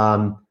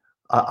 On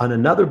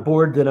another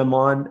board that I'm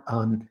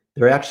on,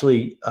 they're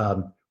actually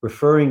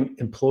referring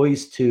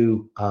employees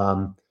to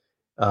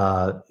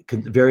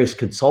various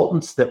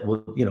consultants that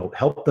will,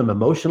 help them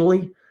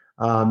emotionally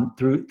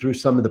through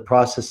some of the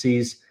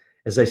processes.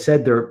 As I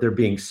said, they're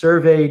being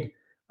surveyed.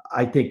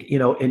 I think,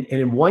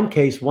 in one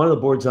case, one of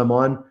the boards I'm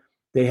on,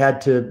 they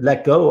had to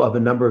let go of a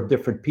number of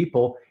different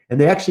people, and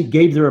they actually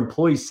gave their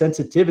employees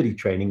sensitivity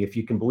training, if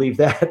you can believe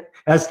that,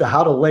 as to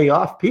how to lay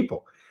off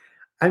people.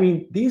 I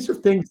mean, these are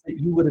things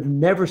that you would have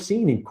never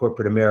seen in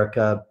corporate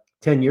America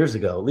 10 years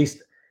ago, at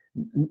least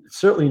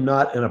certainly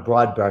not in a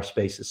broad brush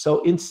basis.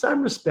 So in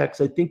some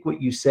respects, I think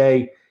what you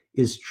say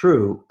is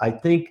true. I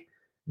think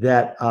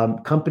that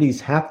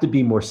companies have to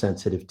be more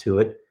sensitive to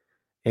it.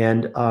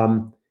 And,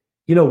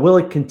 will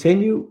it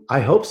continue? I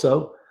hope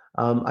so.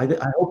 I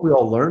hope we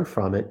all learn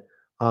from it.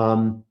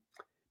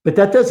 But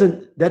that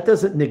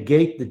doesn't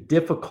negate the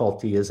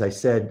difficulty, as I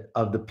said,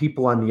 of the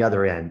people on the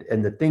other end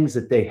and the things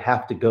that they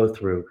have to go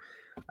through.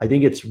 I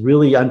think it's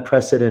really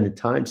unprecedented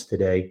times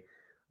today.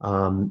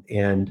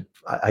 And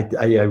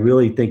I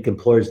really think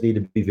employers need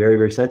to be very,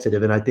 very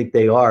sensitive. And I think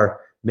they are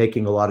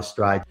making a lot of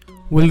strides.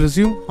 We'll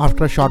resume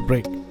after a short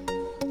break.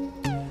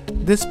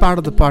 This part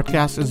of the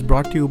podcast is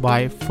brought to you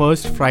by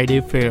First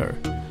Friday Fair,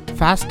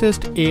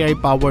 fastest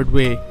AI-powered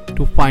way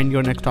to find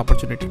your next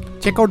opportunity.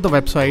 Check out the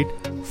website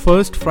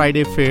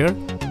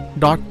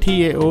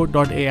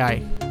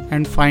firstfridayfair.tao.ai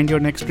and find your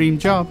next dream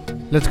job.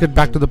 Let's get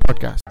back to the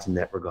podcast. In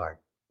that regard.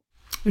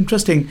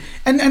 Interesting.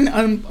 And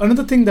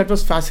another thing that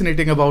was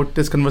fascinating about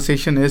this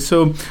conversation is,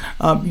 so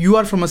you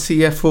are from a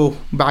CFO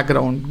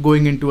background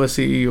going into a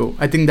CEO.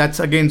 I think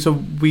that's, again,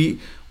 so we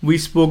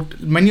spoke,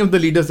 many of the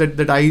leaders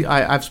that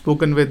I've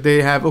spoken with,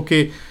 they have,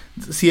 okay,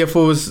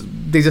 CFOs,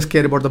 they just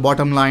care about the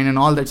bottom line and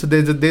all that. So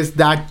there's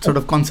that sort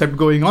of concept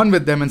going on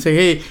with them and say,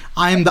 hey,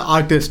 I am the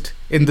artist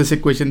in this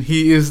equation.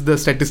 He is the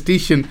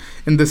statistician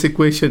in this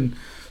equation.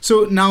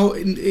 So now,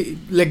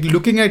 like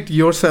looking at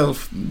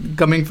yourself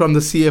coming from the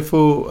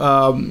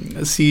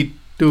CFO seat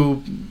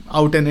to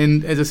out and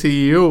in as a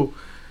CEO,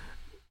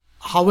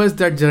 how has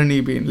that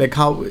journey been? Like,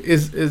 how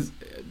is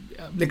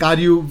like, are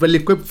you well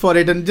equipped for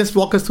it? And just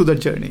walk us through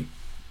that journey.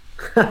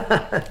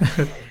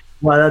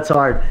 Well, that's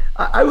hard.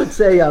 I would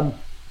say,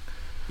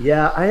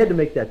 yeah, I had to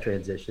make that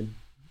transition.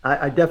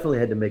 I definitely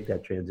had to make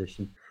that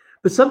transition.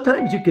 But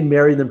sometimes you can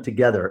marry them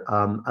together.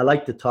 I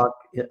like to talk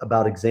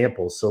about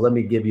examples. So let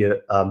me give you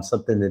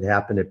something that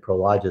happened at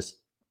Prologis.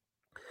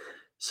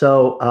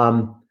 So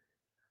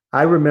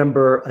I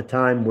remember a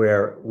time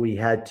where we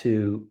had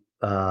to,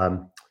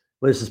 well,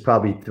 this is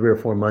probably 3 or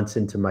 4 months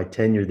into my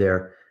tenure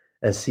there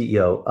as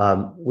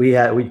CEO.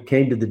 We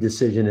came to the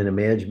decision in a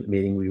management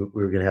meeting, we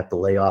were going to have to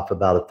lay off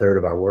about a third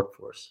of our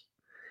workforce.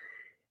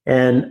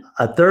 And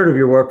a third of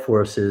your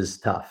workforce is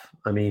tough.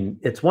 I mean,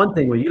 it's one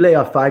thing when you lay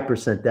off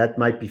 5%, that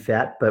might be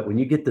fat, but when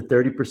you get to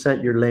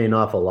 30%, you're laying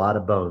off a lot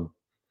of bone.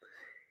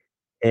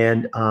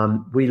 And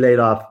we laid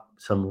off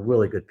some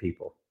really good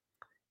people.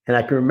 And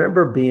I can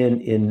remember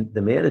being in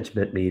the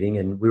management meeting,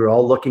 and we were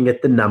all looking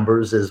at the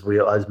numbers as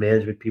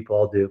management people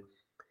all do.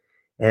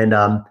 And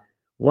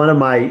one of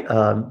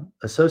my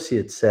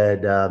associates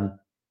said,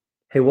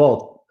 hey,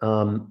 Walt,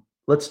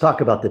 let's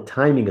talk about the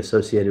timing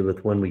associated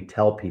with when we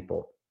tell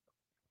people.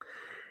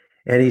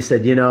 And he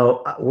said,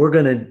 we're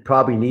going to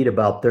probably need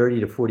about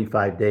 30 to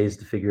 45 days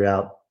to figure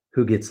out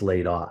who gets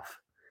laid off.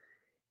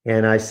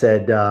 And I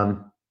said,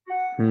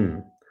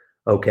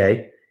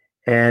 okay.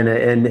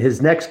 And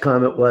his next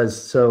comment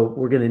was, so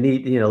we're going to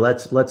need,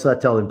 let's not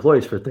tell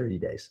employees for 30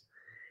 days.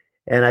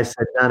 And I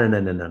said,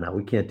 no,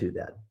 we can't do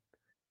that.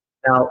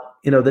 Now,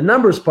 the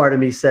numbers part of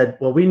me said,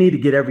 well, we need to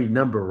get every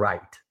number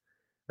right.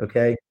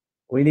 Okay.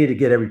 We need to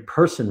get every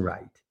person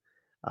right.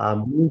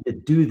 We need to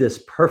do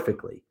this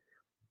perfectly.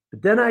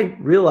 But then I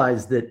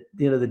realized that,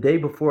 the day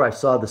before I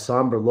saw the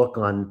somber look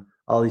on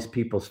all these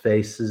people's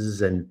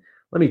faces. And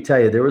let me tell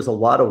you, there was a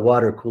lot of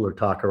water cooler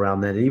talk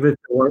around that. Even if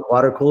there weren't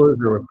water coolers,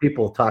 there were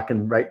people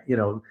talking right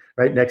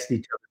next to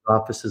each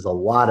other's offices a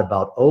lot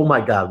about, oh my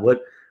God,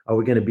 what are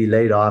we going to be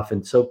laid off?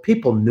 And so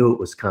people knew it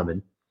was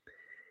coming.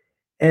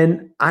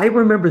 And I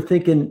remember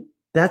thinking,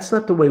 that's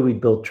not the way we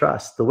build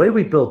trust. The way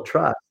we build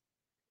trust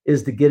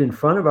is to get in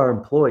front of our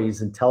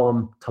employees and tell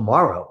them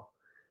tomorrow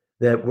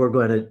that we're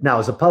going to, now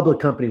as a public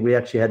company, we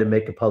actually had to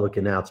make a public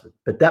announcement,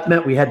 but that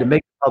meant we had to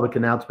make a public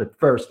announcement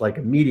first, like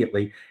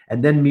immediately,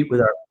 and then meet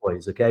with our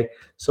employees. Okay.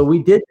 So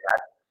we did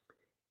that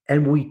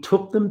and we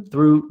took them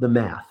through the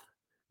math.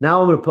 Now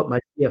I'm going to put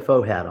my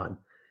CFO hat on.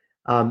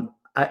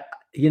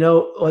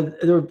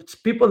 There were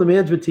people on the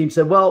management team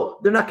said, well,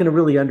 they're not going to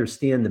really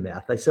understand the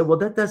math. I said, well,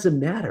 that doesn't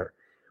matter.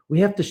 We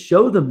have to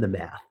show them the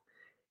math.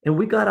 And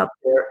we got up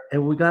there,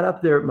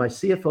 my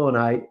CFO and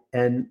I,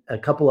 and a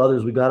couple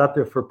others, we got up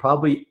there for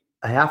probably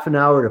a half an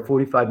hour to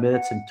 45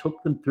 minutes and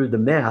took them through the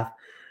math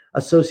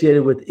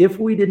associated with, if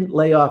we didn't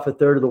lay off a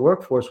third of the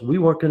workforce, we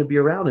weren't going to be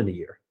around in a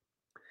year.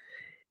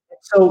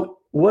 So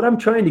what I'm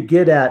trying to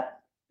get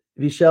at,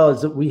 Vishal,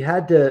 is that we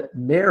had to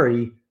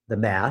marry the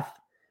math.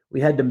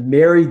 We had to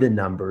marry the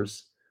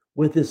numbers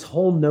with this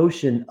whole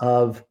notion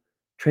of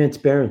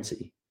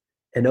transparency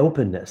and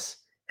openness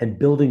and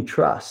building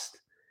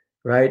trust,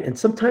 right? And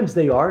sometimes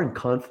they are in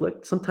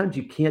conflict. Sometimes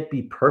you can't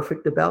be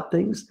perfect about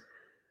things.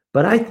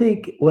 But I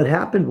think what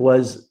happened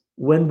was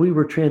when we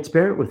were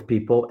transparent with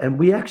people, and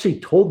we actually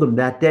told them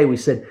that day, we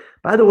said,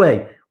 by the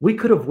way, we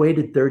could have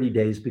waited 30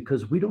 days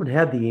because we don't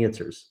have the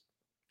answers,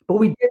 but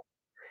we did.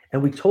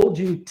 And we told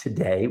you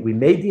today, we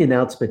made the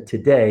announcement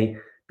today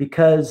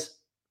because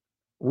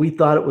we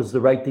thought it was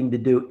the right thing to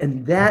do.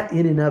 And that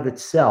in and of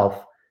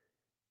itself,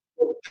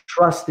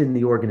 trust in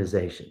the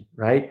organization,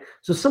 right?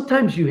 So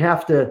sometimes you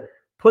have to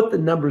put the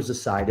numbers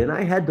aside. And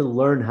I had to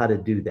learn how to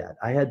do that.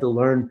 I had to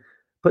learn,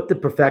 put the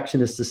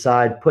perfectionist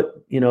aside, put,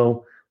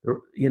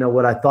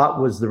 what I thought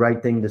was the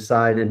right thing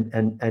aside,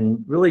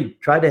 and really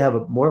try to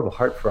have more of a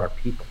heart for our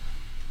people.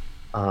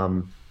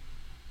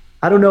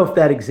 I don't know if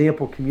that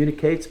example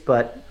communicates,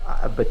 but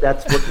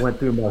that's what went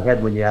through my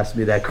head when you asked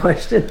me that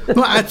question.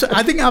 No, I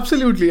think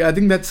absolutely. I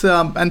think that's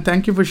and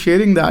thank you for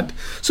sharing that.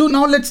 So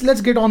now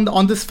let's get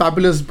on this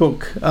fabulous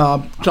book,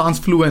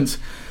 Transfluence.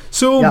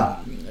 So Yeah.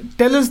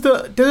 tell us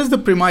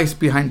the premise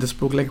behind this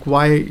book, like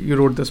why you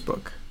wrote this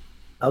book.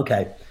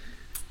 Okay.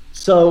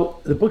 So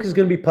the book is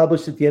going to be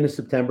published at the end of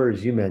September,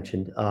 as you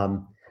mentioned.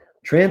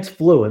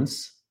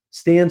 Transfluence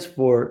stands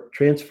for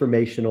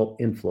transformational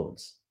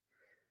influence.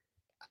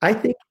 I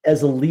think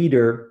as a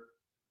leader,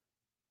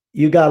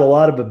 you got a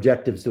lot of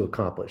objectives to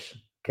accomplish.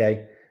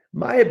 Okay.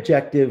 My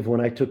objective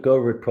when I took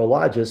over at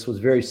Prologis was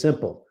very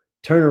simple: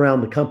 turn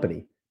around the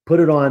company, put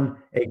it on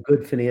a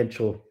good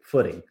financial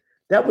footing.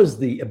 That was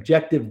the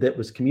objective that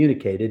was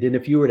communicated. And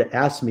if you were to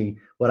ask me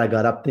what I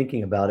got up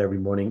thinking about every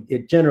morning,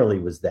 it generally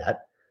was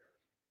that.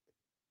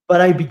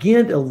 But I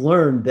began to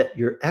learn that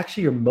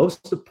your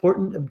most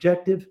important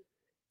objective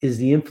is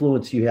the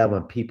influence you have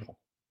on people.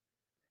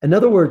 In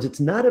other words, it's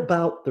not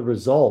about the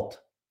result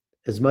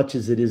as much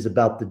as it is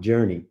about the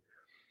journey.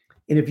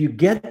 And if you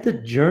get the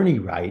journey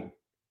right,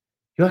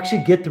 you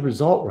actually get the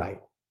result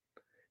right.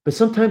 But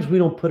sometimes we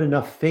don't put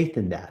enough faith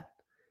in that.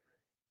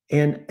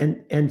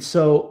 And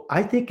so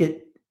I think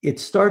it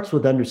starts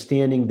with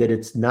understanding that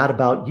it's not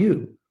about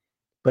you,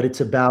 but it's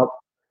about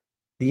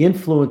the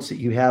influence that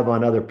you have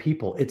on other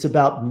people. It's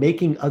about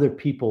making other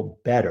people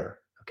better.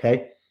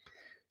 Okay.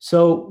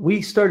 So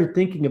we started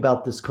thinking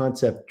about this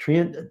concept,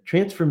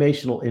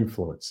 transformational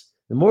influence.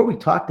 The more we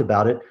talked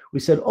about it, we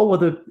said, oh,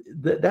 well,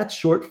 that's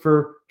short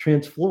for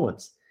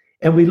transfluence.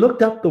 And we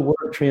looked up the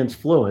word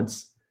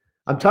transfluence.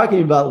 I'm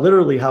talking about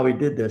literally how we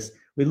did this.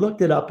 We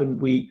looked it up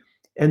and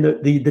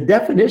the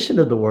definition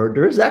of the word,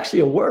 there is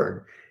actually a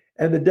word.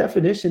 And the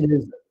definition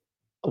is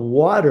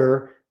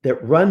water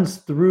that runs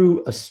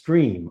through a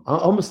stream,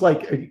 almost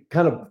like a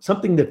kind of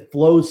something that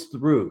flows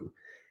through,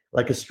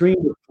 like a stream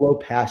would flow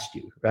past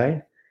you,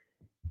 right?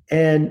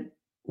 And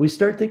we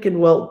start thinking,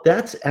 well,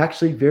 that's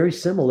actually very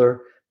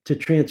similar to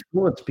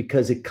transfluence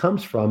because it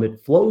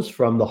flows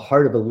from the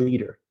heart of a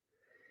leader.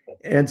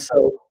 And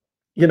so,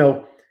 you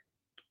know,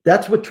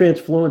 that's what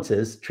transfluence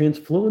is.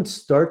 Transfluence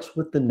starts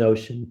with the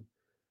notion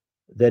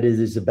that it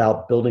is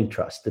about building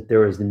trust, that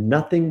there is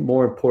nothing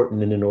more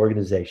important in an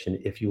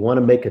organization. If you want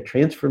to make a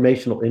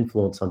transformational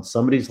influence on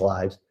somebody's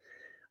lives,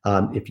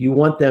 if you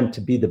want them to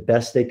be the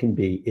best they can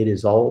be, it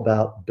is all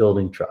about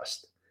building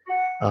trust.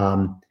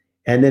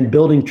 And then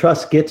building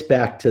trust gets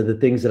back to the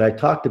things that I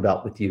talked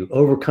about with you: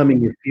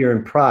 overcoming your fear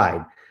and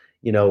pride,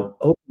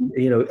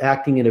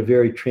 acting in a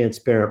very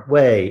transparent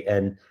way,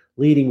 and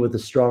leading with a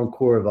strong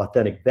core of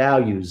authentic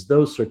values.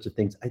 Those sorts of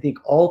things, I think,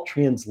 all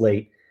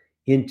translate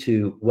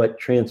into what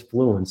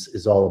transfluence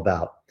is all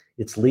about.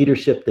 It's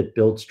leadership that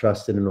builds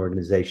trust in an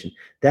organization.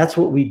 That's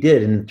what we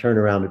did in the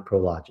turnaround at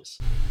Prologis.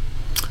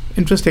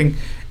 Interesting.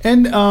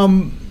 And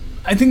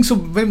I think so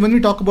when we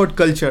talk about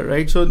culture,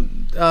 right? So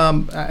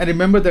I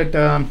remember that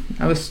I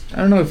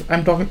don't know if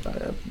I'm talking,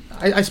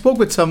 I spoke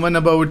with someone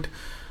about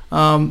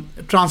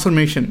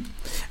transformation.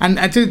 And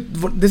actually,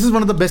 this is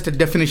one of the best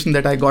definition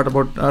that I got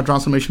about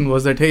transformation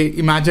was that, hey,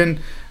 imagine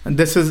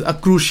this is a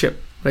cruise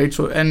ship, right?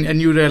 So,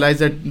 and you realize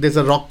that there's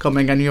a rock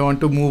coming and you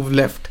want to move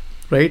left,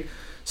 right?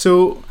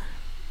 So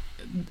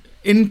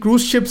in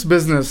cruise ships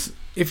business,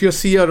 if you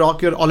see a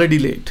rock, you're already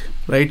late,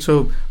 right?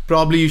 So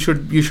probably you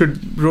should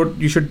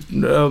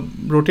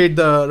rotate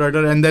the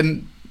rudder, and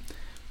then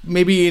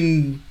maybe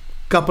in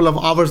couple of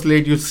hours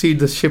late you see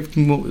the ship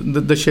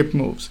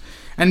moves.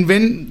 And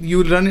when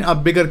you run a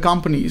bigger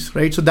companies,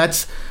 right? So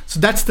that's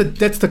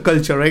the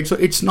culture, right? So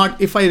it's not,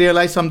 if I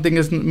realize something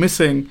is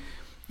missing,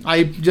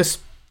 I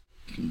just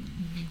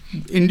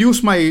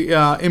induce my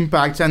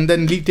impacts and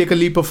then take a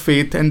leap of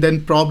faith, and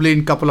then probably in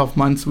a couple of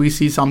months we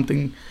see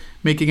something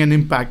making an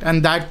impact,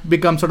 and that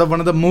becomes sort of one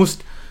of the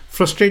most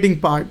frustrating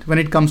part when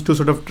it comes to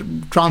sort of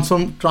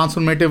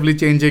transformatively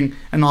changing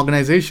an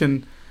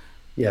organization.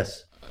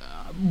 Yes.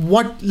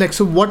 What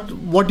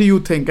do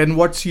you think, and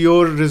what's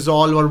your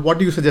resolve, or what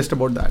do you suggest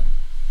about that?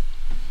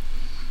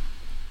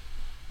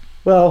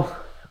 Well,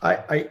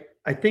 I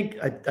think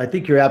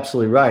you're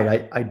absolutely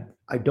right.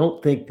 I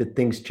don't think that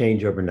things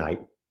change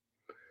overnight.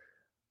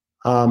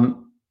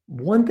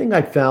 One thing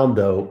I found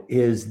though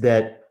is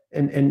that,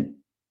 and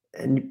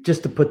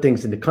just to put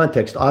things into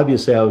context,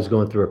 obviously I was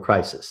going through a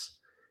crisis,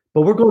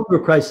 but we're going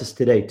through a crisis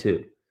today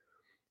too.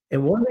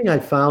 And one thing I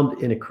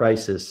found in a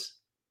crisis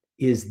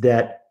is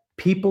that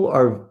people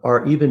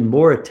are even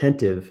more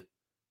attentive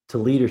to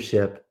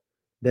leadership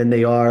than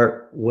they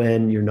are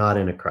when you're not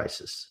in a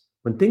crisis.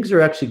 When things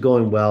are actually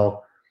going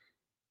well,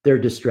 they're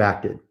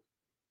distracted.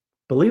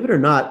 Believe it or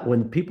not,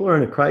 when people are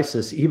in a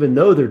crisis, even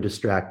though they're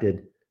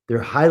distracted,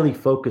 they're highly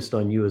focused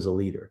on you as a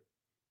leader.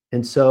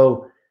 And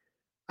so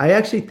I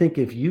actually think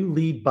if you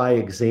lead by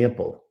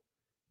example,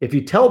 if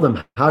you tell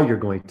them how you're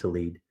going to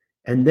lead,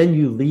 and then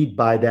you lead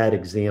by that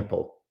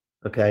example,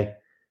 okay,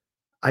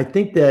 I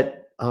think that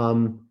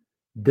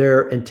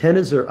their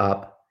antennas are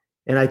up,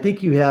 and I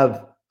think you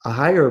have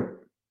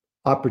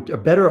a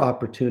better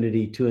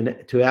opportunity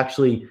to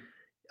actually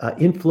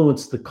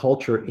influence the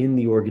culture in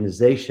the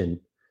organization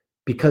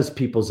because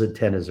people's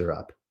antennas are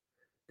up.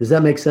 Does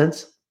that make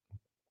sense?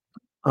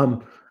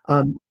 And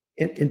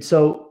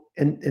so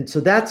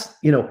that's,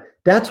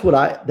 that's what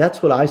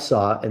I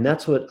saw, and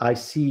that's what I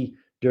see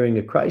during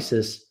a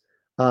crisis.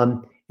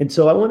 And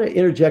so I want to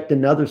interject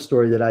another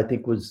story that I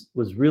think was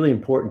really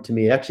important to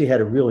me. It actually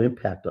had a real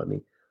impact on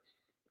me.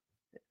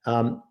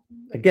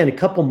 Again, a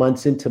couple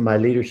months into my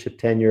leadership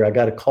tenure, I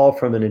got a call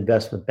from an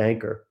investment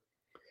banker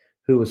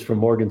who was from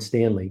Morgan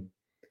Stanley.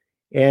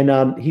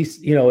 And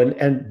he's,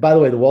 and by the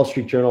way, the Wall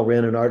Street Journal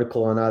ran an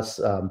article on us,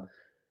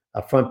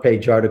 a front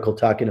page article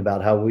talking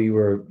about how we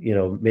were,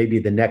 maybe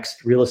the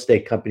next real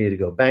estate company to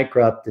go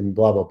bankrupt and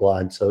blah, blah, blah.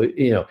 And so,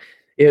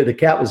 the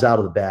cat was out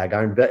of the bag.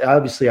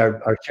 Obviously,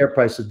 our share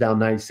price was down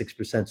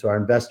 96%. So our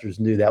investors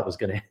knew that was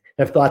going to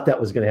have thought that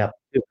was going to happen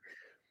too.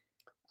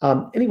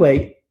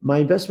 Anyway, my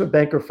investment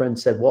banker friend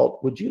said, "Well,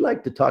 would you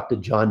like to talk to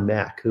John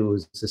Mack, who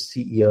was the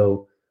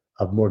CEO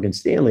of Morgan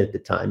Stanley at the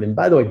time?" And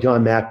by the way,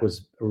 John Mack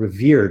was a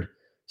revered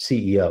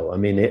CEO. I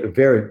mean,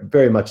 very,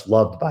 very much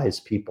loved by his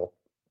people.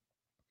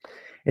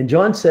 And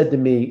John said to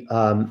me,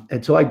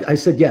 and so I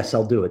said, yes,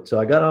 I'll do it. So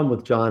I got on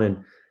with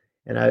John,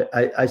 and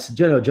I said,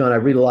 John, I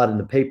read a lot in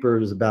the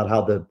papers about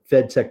how the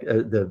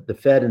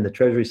Fed and the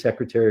Treasury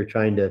Secretary are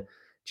trying to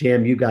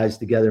jam you guys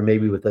together,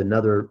 maybe with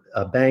another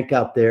bank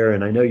out there.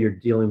 And I know you're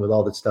dealing with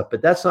all that stuff,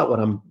 but that's not what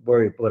I'm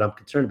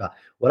concerned about.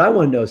 What I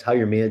want to know is how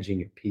you're managing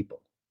your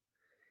people.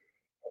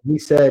 He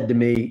said to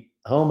me,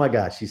 oh my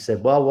gosh, he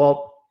said, well,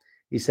 Walt,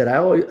 he said,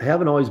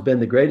 haven't always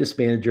been the greatest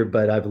manager,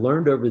 but I've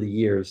learned over the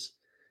years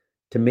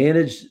to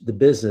manage the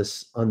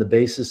business on the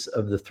basis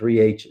of the 3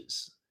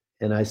 H's.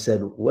 And I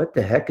said, what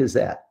the heck is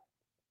that?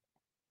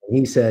 And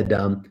he said,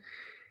 I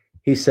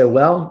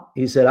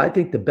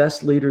think the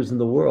best leaders in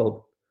the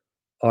world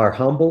are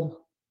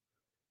humble.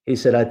 He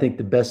said, I think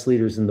the best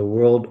leaders in the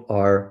world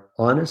are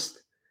honest.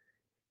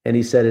 And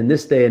he said, in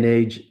this day and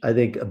age, I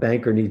think a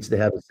banker needs to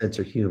have a sense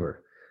of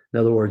humor. In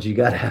other words, you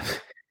got to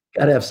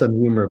have some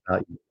humor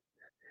about you.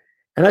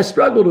 And I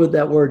struggled with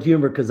that word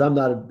humor because I'm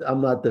not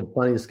the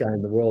funniest guy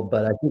in the world.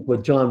 But I think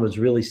what John was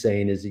really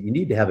saying is that you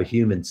need to have a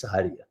human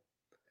side of you.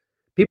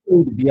 People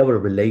need to be able to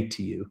relate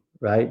to you,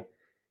 right?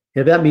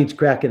 If that means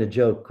cracking a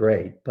joke,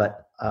 great.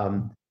 But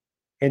and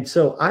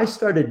so I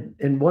started,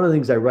 and one of the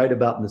things I write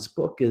about in this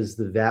book is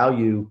the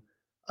value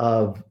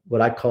of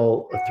what I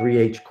call a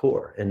 3H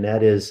core. And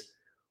that is,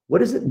 what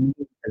does it mean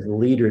as a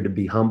leader to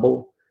be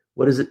humble?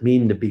 What does it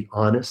mean to be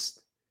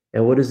honest?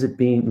 And what does it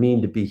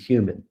mean to be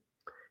human?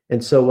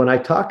 And so when I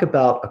talk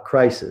about a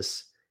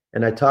crisis,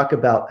 and I talk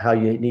about how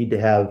you need to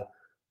have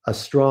a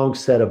strong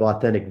set of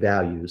authentic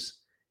values,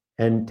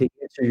 and to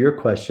answer your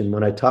question,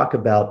 when I talk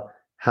about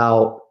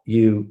how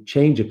you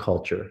change a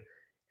culture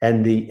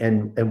and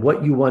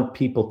what you want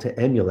people to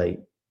emulate,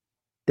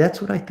 that's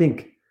what I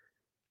think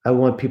I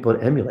want people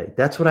to emulate.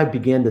 That's what I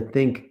began to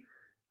think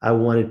I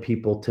wanted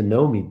people to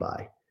know me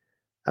by.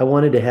 I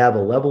wanted to have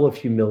a level of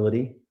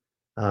humility.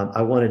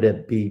 I wanted to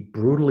be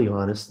brutally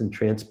honest and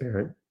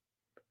transparent.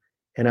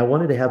 And I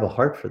wanted to have a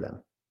heart for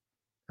them.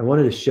 I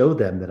wanted to show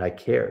them that I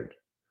cared.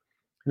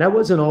 And I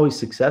wasn't always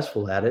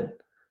successful at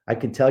it. I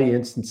can tell you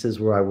instances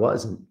where I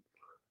wasn't.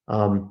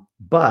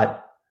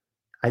 But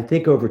I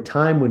think over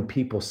time, when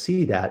people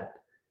see that,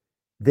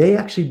 they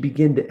actually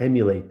begin to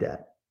emulate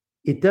that.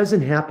 It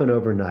doesn't happen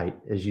overnight,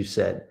 as you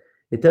said.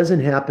 It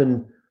doesn't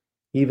happen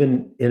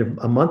even in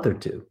a month or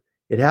two.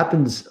 It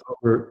happens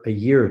over a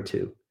year or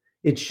two.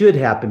 It should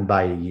happen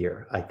by a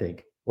year, I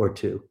think, or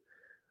two.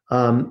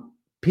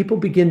 People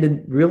begin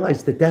to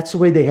realize that that's the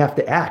way they have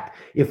to act.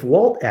 If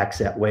Walt acts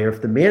that way, or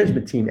if the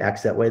management team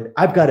acts that way,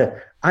 I've got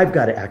to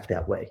act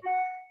that way,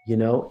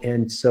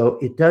 And so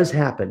it does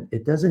happen.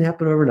 It doesn't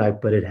happen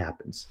overnight, but it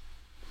happens.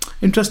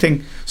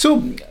 Interesting.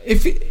 So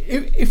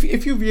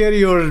if you wear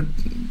your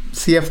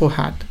CFO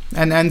hat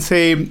and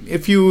say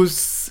if you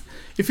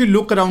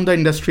look around the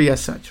industry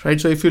as such, right?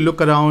 So if you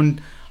look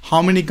around,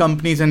 how many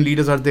companies and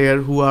leaders are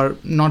there who are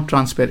not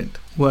transparent,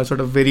 who are sort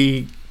of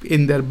very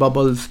in their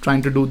bubbles,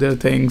 trying to do their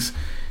things,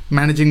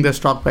 managing their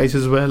stock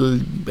prices well,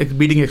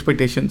 beating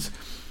expectations,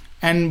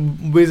 and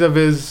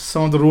vis-a-vis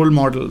some of the role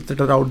models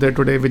that are out there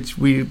today, which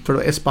we sort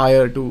of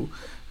aspire to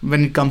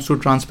when it comes to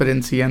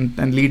transparency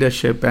and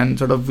leadership, and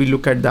sort of we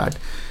look at that.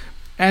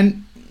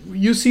 And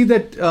you see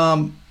that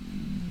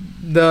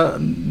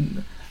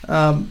the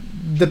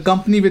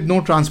company with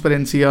no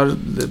transparency or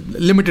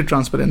limited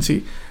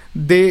transparency,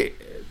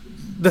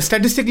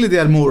 statistically they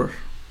are more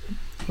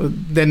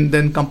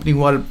than company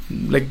who are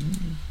like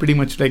pretty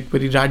much like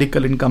very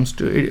radical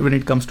when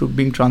it comes to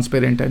being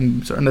transparent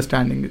and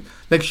understanding,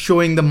 like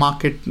showing the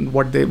market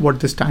what they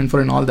stand for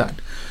and all that.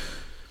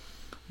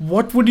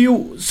 What would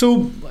you,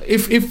 so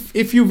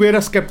if you wear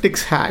a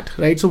skeptic's hat,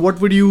 right? So what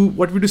would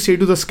you say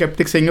to the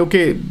skeptic, saying,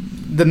 okay,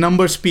 the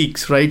number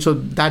speaks, right? So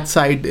that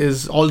side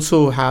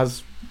also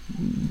has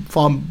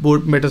far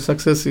better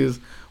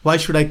successes. Why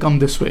should I come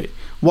this way?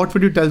 What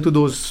would you tell to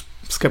those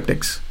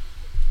skeptics?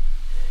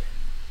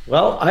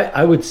 Well,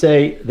 I would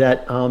say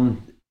that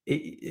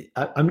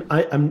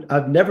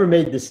I've never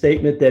made the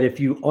statement that if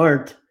you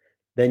aren't,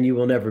 then you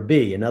will never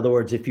be. In other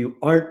words, if you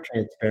aren't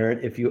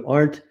transparent, if you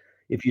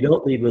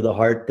don't lead with a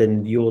heart,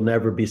 then you will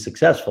never be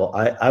successful.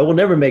 I will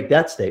never make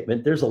that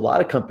statement. There's a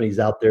lot of companies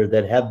out there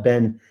that have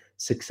been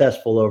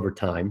successful over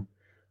time,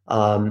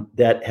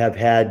 that have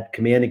had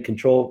command and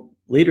control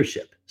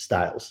leadership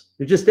styles.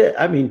 They're just it.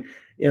 I mean,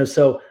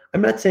 so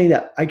I'm not saying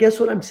that. I guess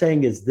what I'm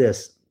saying is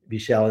this,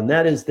 Vishal, and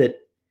that is that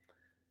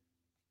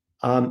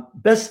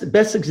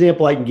best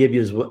example I can give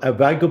you is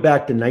if I go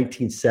back to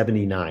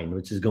 1979,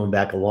 which is going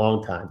back a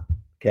long time.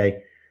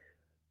 Okay.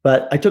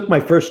 But I took my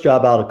first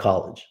job out of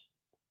college.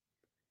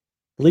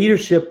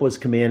 Leadership was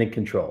command and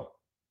control.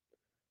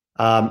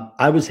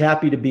 I was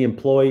happy to be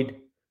employed.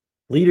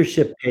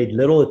 Leadership paid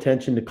little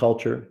attention to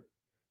culture.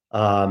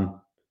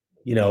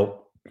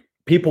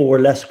 People were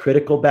less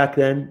critical back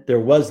then. There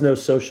was no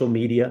social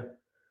media.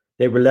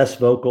 They were less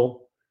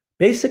vocal.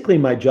 Basically,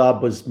 my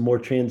job was more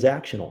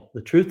transactional.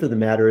 The truth of the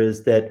matter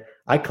is that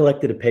I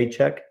collected a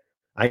paycheck.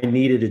 I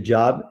needed a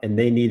job, and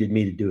they needed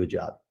me to do a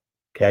job.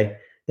 Okay,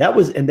 that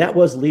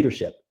was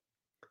leadership.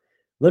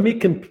 Let me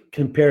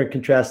compare and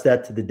contrast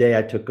that to the day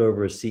I took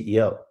over as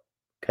CEO.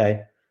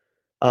 Okay,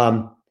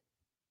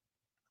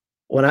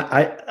 when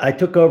I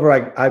took over,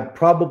 I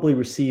probably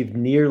received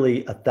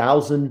nearly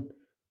 1,000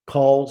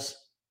 calls,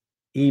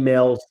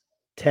 emails,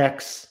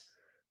 texts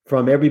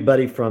from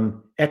everybody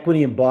from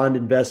equity and bond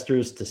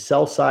investors to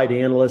sell-side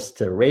analysts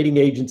to rating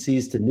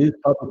agencies to news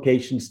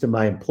publications to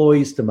my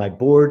employees to my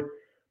board.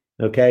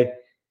 Okay.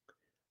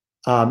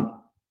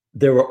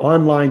 There were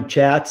online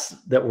chats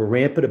that were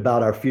rampant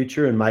about our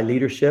future and my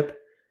leadership.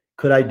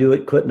 Could I do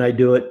it? Couldn't I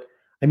do it?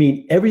 I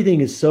mean,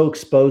 everything is so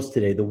exposed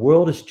today. The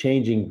world is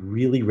changing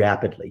really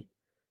rapidly.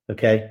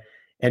 Okay.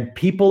 And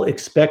people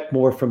expect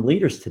more from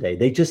leaders today.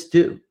 They just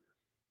do.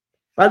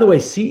 By the way,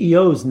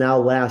 CEOs now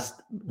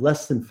last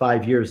less than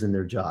 5 years in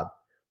their job.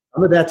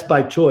 Some of that's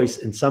by choice,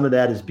 and some of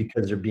that is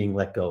because they're being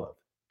let go of.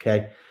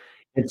 Okay.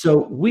 And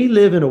so we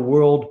live in a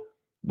world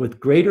with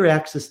greater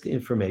access to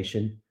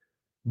information,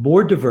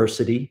 more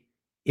diversity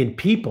in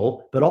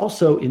people, but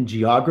also in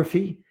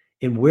geography,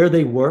 in where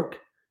they work,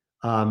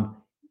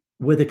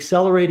 with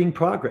accelerating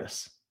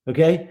progress.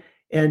 Okay.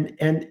 And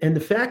the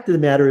fact of the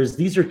matter is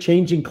these are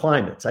changing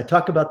climates. I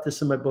talk about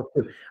this in my book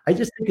too. I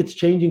just think it's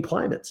changing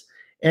climates.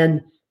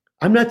 And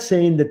I'm not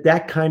saying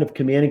that kind of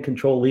command and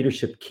control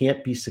leadership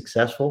can't be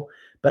successful,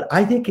 but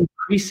I think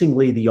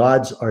increasingly the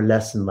odds are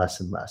less and less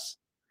and less.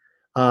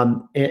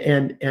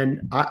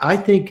 And I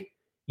think,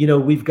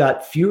 we've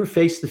got fewer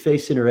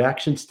face-to-face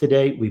interactions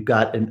today. We've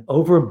got an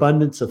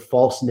overabundance of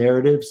false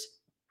narratives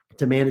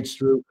to manage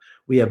through.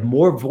 We have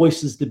more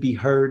voices to be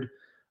heard.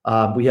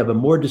 We have a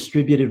more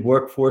distributed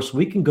workforce.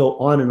 We can go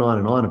on and on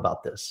and on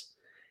about this.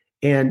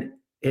 And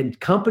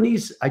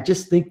companies, I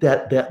just think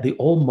that the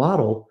old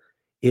model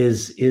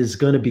is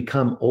going to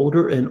become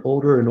older and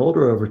older and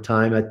older over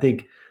time. I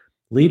think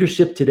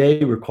leadership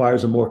today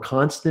requires a more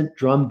constant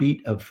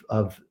drumbeat of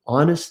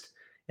honest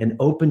and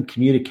open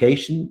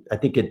communication. I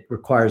think it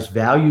requires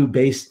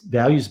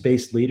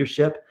values-based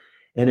leadership,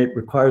 and it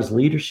requires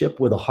leadership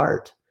with a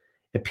heart.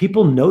 And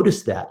people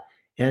notice that.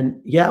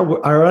 And yeah,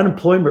 our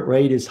unemployment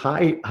rate is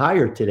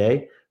higher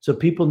today, so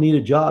people need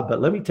a job.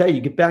 But let me tell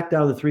you, get back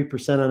down to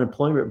 3%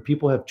 unemployment when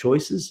people have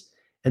choices,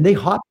 and they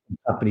hop in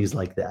companies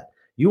like that.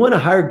 You want to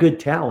hire good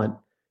talent,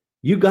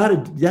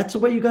 that's the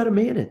way you got to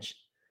manage.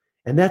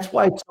 And that's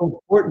why it's so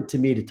important to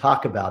me to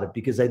talk about it,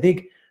 because I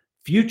think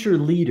future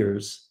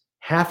leaders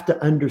have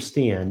to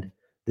understand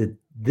that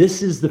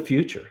this is the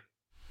future.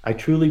 I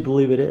truly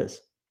believe it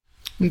is.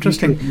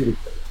 Interesting.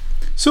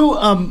 So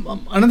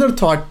another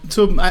thought.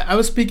 So I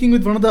was speaking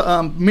with one of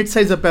the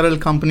mid-size apparel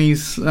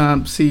companies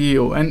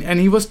CEO, and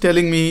he was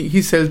telling me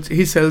he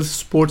sells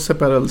sports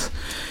apparels,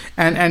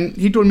 and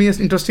he told me an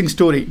interesting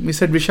story. He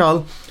said,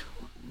 Vishal,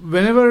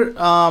 whenever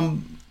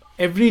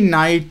every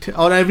night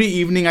or every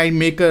evening I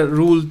make a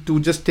rule to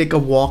just take a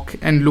walk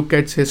and look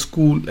at his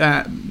school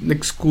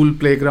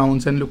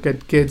playgrounds and look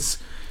at kids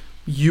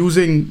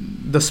using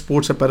the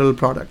sports apparel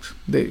products.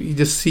 You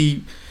just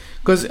see,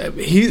 because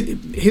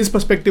his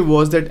perspective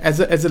was that as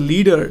a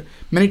leader,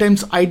 many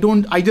times I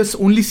just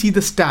only see the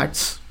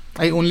stats.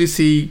 I only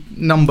see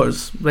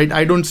numbers, right?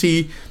 I don't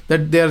see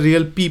that there are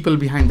real people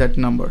behind that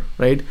number,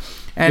 right?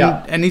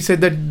 And he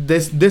said that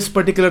this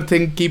particular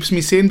thing keeps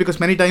me sane, because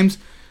many times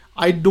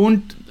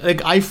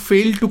I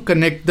fail to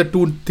connect the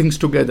two things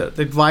together.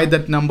 Like why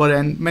that number,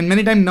 and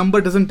many times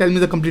number doesn't tell me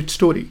the complete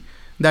story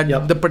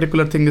that the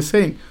particular thing is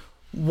saying.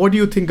 What do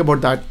you think about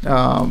that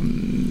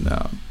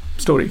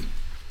story?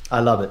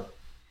 I love it.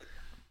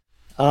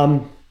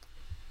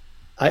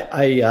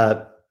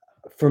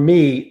 For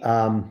me,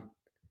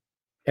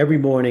 every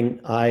morning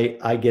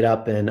I get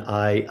up and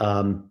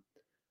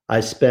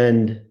I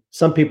spend.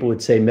 Some people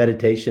would say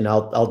meditation.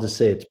 I'll just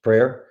say it's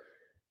prayer,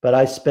 but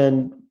I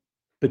spend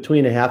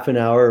between a half an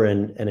hour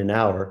and an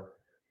hour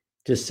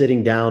just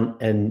sitting down,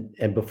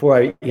 and before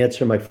I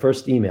answer my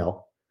first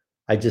email,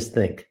 I just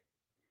think.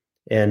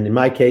 And in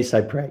my case, I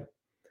pray.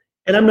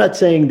 And I'm not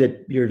saying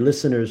that your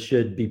listeners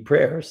should be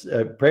prayers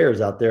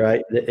out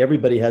there.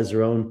 Everybody has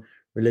their own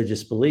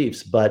religious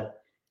beliefs, but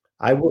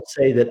I will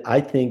say that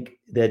I think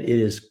that it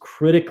is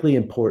critically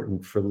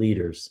important for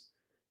leaders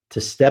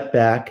to step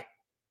back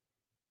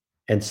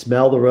and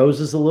smell the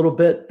roses a little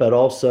bit, but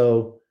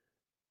also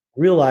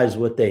realize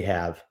what they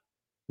have,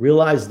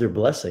 realize their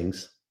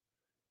blessings,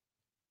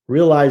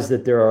 realize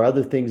that there are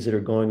other things that are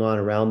going on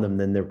around them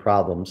than their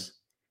problems.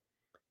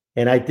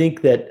 And I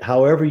think that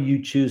however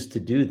you choose to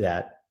do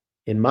that,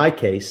 in my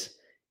case,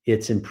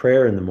 it's in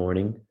prayer in the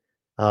morning.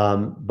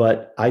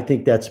 But I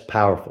think that's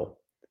powerful.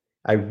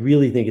 I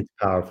really think it's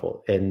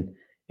powerful. And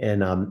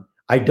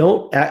I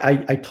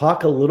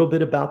talk a little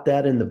bit about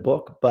that in the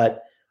book,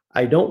 but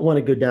I don't want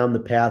to go down the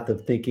path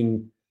of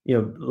thinking,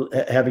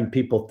 having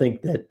people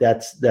think that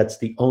that's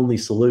the only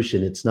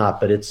solution. It's not,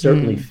 but it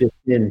certainly fits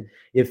in.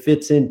 It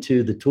fits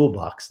into the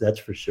toolbox. That's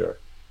for sure.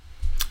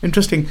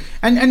 Interesting.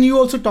 And you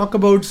also talk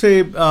about,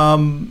 say,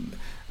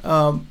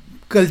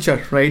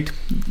 culture, right?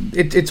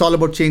 It's all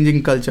about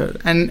changing culture.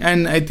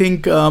 And I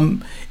think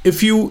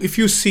if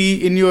you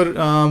see in your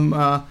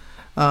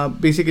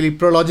basically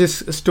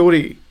Prologis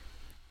story,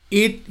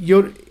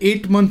 your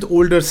 8-month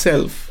older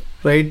self,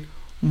 right,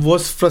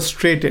 was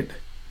frustrated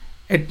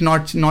at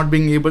not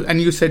being able,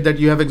 and you said that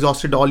you have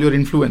exhausted all your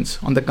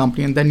influence on the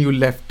company, and then you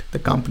left the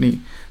company,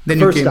 then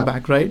you came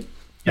back, right?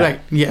 Yeah. Right.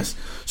 Yes.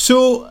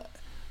 So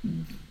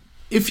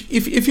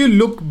if you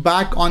look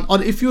back on,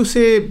 or if you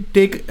say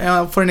take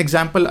for an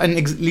example an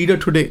leader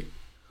today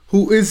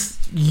who is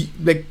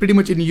like pretty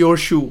much in your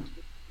shoe,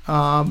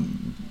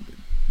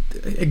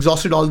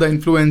 exhausted all the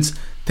influence,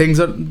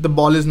 the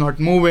ball is not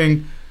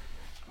moving,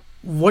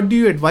 what do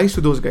you advise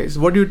to those guys?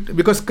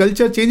 Because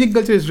changing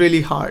culture is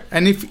really hard.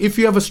 And if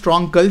you have a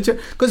strong culture,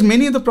 because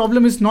many of the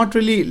problem is not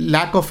really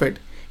lack of it,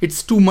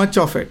 it's too much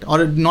of it,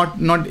 or not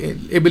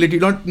ability,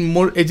 not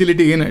more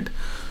agility in it.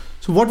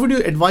 So what would you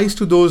advise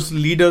to those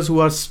leaders who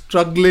are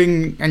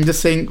struggling and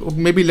just saying, oh,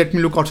 maybe let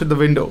me look outside the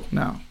window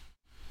now?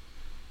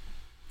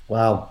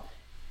 Wow.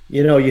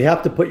 You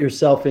have to put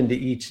yourself into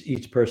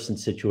each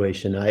person's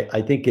situation.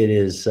 I think it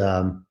is,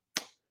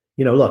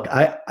 look,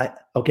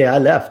 I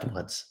left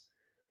once.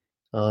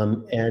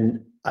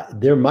 And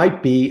there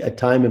might be a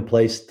time and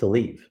place to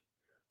leave.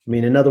 I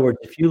mean, in other words,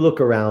 if you look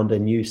around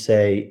and you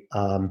say,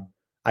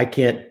 I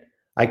can't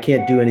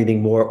do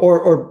anything more,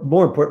 or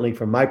more importantly,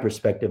 from my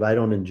perspective, I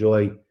don't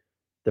enjoy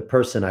the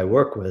person I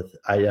work with.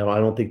 I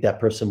don't think that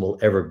person will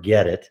ever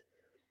get it.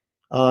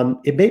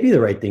 It may be the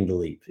right thing to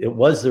leave. It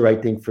was the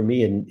right thing for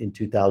me in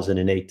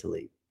 2008 to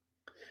leave.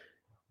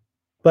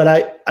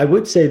 But I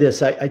would say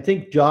this, I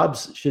think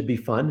jobs should be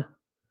fun.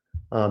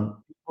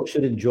 People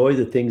should enjoy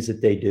the things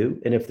that they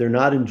do. And if they're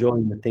not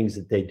enjoying the things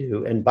that they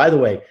do, and by the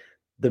way,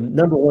 the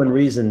number one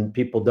reason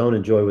people don't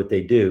enjoy what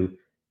they do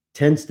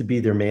tends to be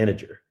their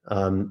manager.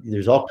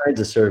 There's all kinds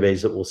of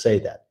surveys that will say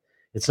that.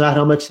 It's not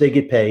how much they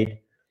get paid.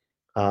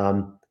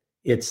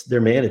 It's their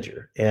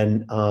manager.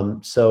 And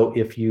so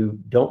if you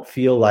don't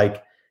feel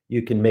like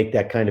you can make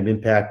that kind of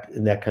impact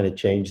and that kind of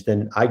change,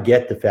 then I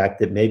get the fact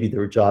that maybe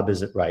their job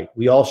isn't right.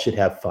 We all should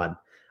have fun.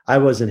 I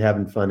wasn't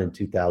having fun in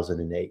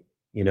 2008,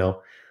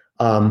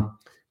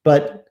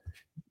 but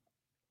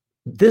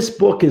this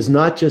book is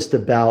not just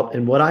about,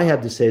 and what I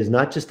have to say is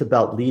not just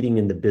about leading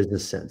in the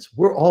business sense.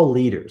 We're all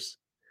leaders.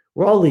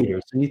 We're all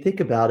leaders. And you think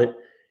about it,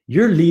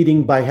 you're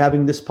leading by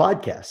having this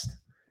podcast,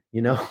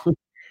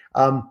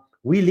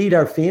 we lead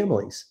our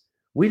families.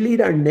 We lead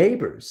our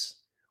neighbors.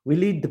 We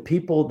lead the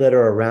people that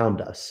are around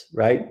us,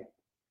 right?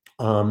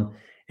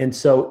 And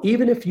so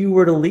even if you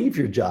were to leave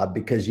your job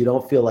because you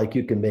don't feel like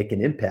you can make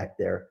an impact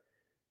there,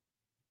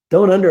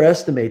 don't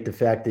underestimate the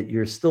fact that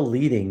you're still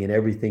leading in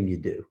everything you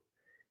do.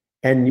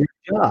 And your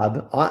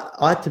job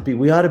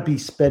we ought to be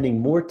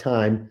spending more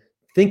time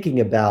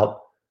thinking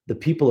about the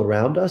people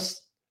around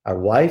us, our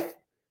wife,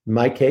 in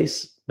my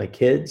case, my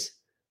kids,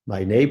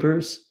 my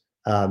neighbors,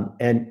 and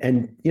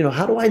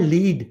how do I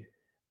lead?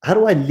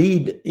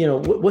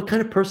 What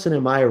kind of person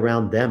am I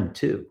around them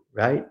too,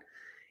 right?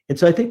 And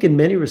so I think in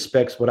many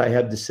respects, what I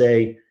have to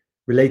say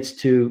relates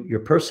to your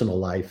personal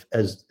life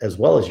as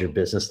well as your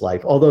business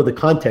life, although the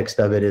context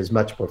of it is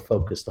much more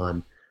focused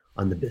on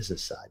the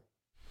business side.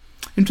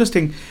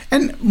 Interesting.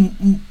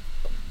 And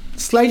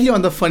slightly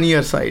on the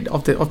funnier side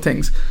of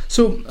things.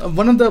 So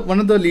one of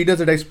the leaders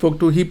that I spoke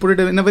to, he put it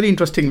in a very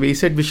interesting way. He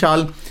said,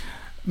 Vishal,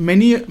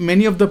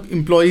 many of the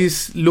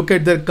employees look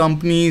at their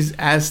companies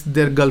as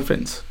their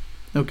girlfriends.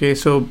 Okay,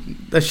 so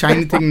the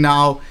shiny thing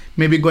now,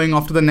 maybe going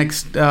after the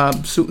next,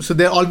 so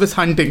they're always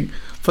hunting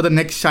for the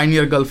next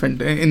shinier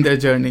girlfriend in their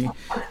journey.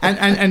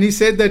 And he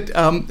said that,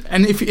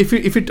 and if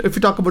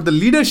you talk about the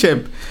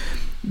leadership,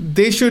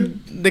 they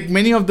should, like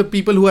many of the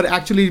people who are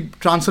actually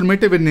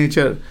transformative in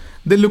nature,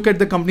 they look at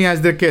the company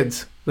as their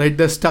kids, right?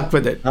 They're stuck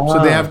with it,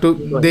 so they have to,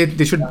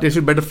 they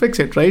should better fix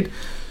it, right?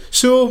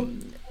 So,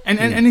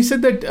 and he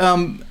said that.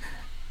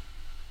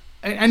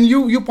 And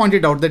you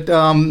pointed out that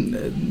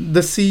the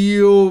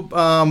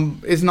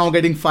CEO is now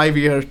getting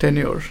 5-year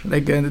tenure,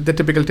 like the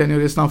typical tenure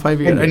is now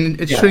 5 years,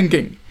 and it's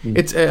shrinking.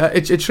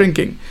 It's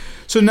shrinking.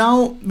 So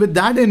now with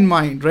that in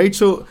mind, right?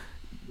 So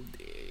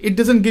it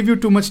doesn't give you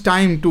too much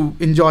time to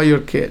enjoy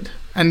your kid,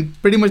 and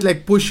pretty much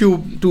like push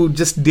you to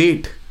just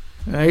date,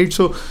 right?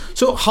 So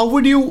how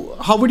would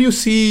you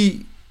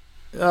see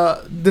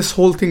this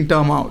whole thing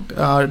turn out?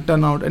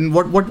 And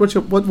what's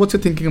your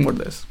thinking about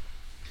this?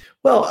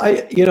 Well,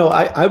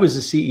 I was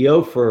a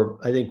CEO for,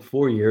 I think,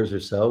 4 years or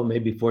so,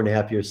 maybe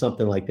 4.5 years,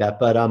 something like that.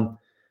 But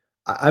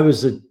I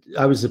was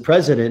the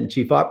president and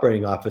chief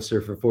operating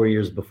officer for 4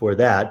 years before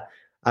that.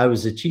 I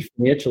was a chief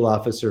financial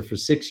officer for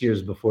 6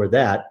 years before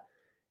that.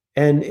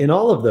 And in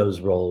all of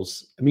those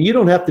roles, I mean, you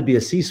don't have to be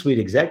a C-suite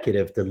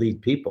executive to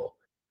lead people.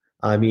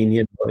 I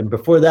mean, and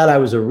before that, I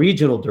was a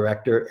regional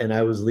director and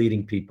I was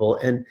leading people.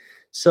 And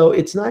so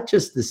it's not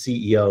just the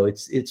CEO,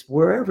 it's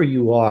wherever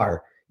you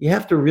are. You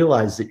have to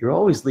realize that you're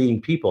always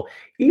leading people.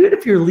 Even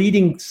if you're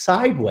leading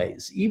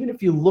sideways, even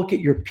if you look at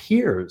your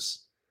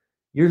peers,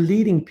 you're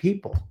leading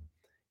people.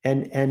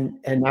 And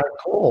our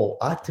goal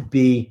ought to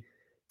be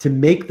to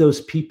make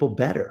those people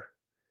better.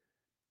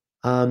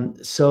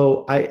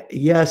 So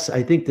yes,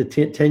 I think the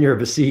tenure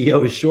of a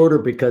CEO is shorter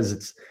because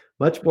it's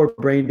much more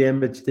brain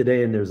damage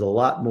today, and there's a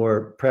lot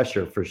more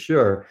pressure for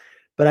sure.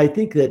 But I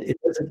think that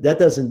that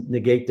doesn't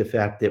negate the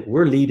fact that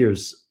we're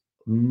leaders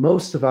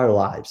most of our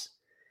lives,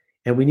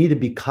 and we need to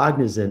be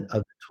cognizant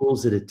of the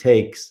tools that it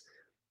takes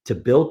to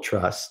build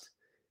trust,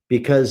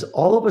 because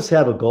all of us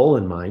have a goal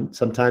in mind.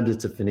 Sometimes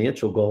it's a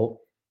financial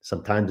goal,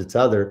 sometimes it's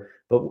other.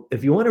 But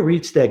if you want to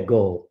reach that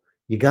goal,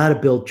 you got to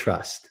build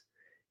trust.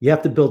 You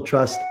have to build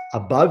trust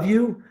above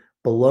you,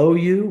 below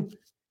you,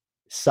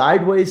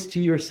 sideways to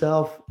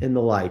yourself, and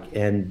the like.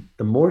 And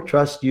the more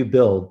trust you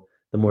build,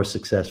 the more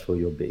successful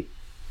you'll be.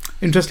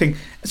 Interesting.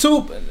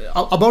 So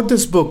about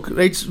this book,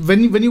 right?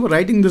 When you were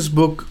writing this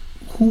book,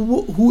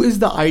 who is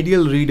the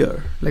ideal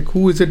reader? Like,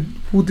 who is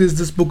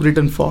this book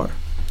written for?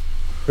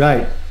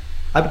 Right.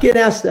 I get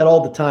asked that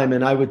all the time,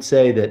 and I would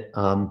say that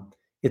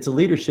it's a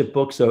leadership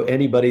book. So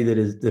anybody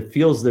that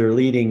feels they're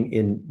leading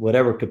in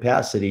whatever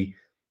capacity,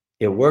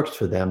 it works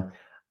for them.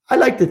 I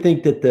like to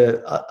think that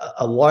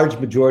a large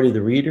majority of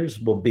the readers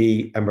will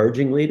be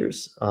emerging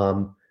leaders,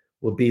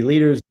 will be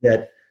leaders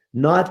that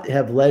not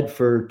have led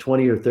for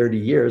 20 or 30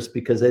 years,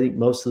 because I think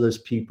most of those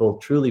people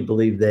truly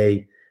believe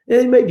they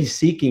may be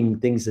seeking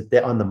things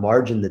that on the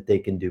margin that they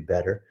can do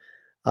better.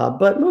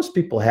 But most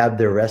people have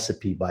their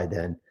recipe by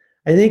then.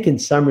 I think in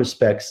some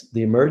respects,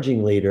 the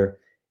emerging leader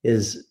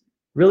is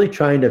really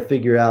trying to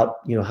figure out,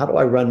 how do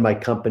I run my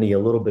company a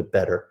little bit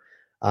better?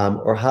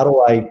 Or how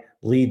do I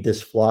lead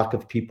this flock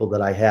of people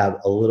that I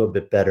have a little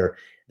bit better?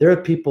 There are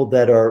people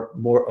that are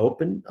more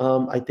open,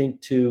 I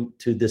think, to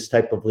this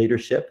type of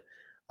leadership.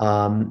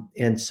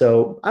 And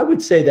so I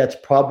would say that's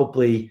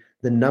probably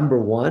the number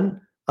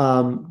one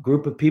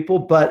group of people,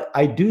 but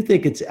I do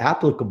think it's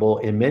applicable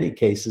in many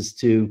cases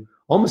to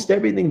almost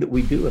everything that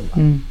we do in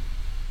life.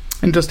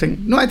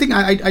 Interesting. No, I think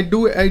I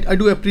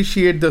do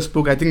appreciate this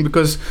book. I think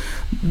because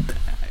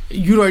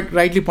you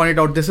rightly pointed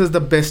out, this is the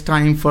best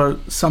time for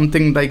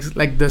something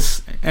like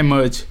this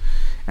emerge.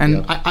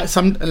 And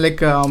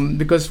yeah.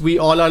 Because we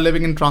all are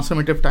living in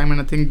transformative time, and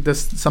I think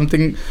this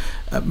something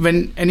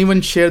when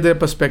anyone share their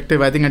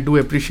perspective, I think I do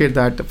appreciate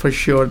that for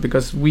sure,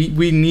 because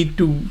we need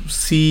to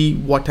see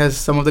what has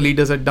some of the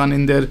leaders have done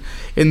in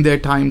their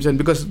times, and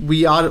because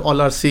we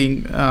all are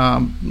seeing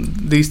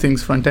these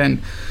things front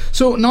end.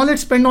 So now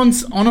let's spend on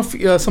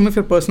some of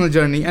your personal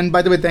journey. And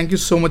by the way, thank you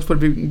so much for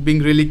being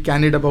really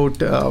candid about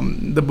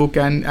the book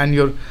and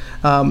your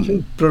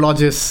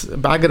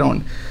Prologis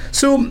background.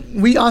 So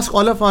we ask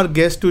all of our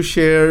guests to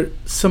share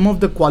some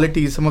of the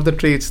qualities, some of the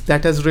traits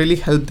that has really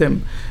helped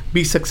them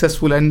be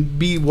successful and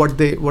be what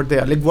they are.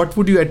 Like, what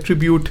would you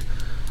attribute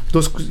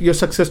your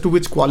success to?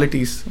 Which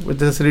qualities that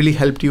has really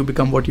helped you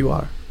become what you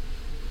are?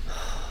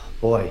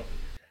 Boy,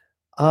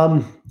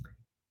 I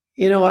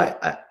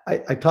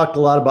talked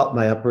a lot about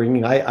my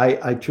upbringing.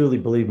 I truly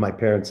believe my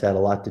parents had a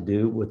lot to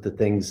do with the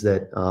things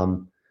that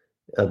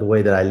the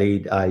way that I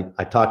lead.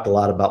 I talked a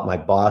lot about my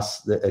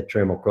boss at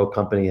Trammell Crow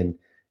Company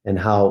and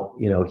how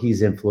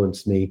he's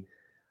influenced me.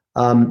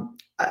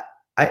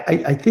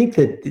 I think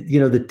that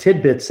the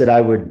tidbits that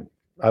I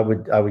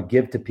would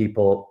give to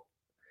people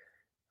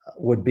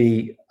would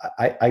be,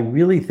 I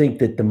really think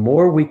that the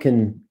more we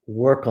can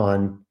work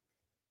on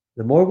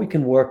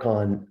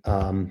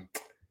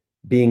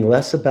being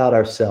less about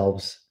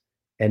ourselves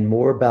and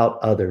more about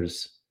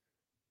others,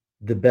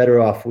 the better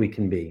off we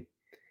can be.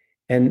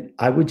 And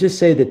I would just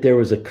say that there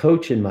was a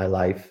coach in my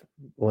life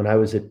when I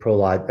was at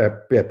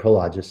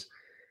Prologis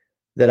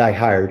that I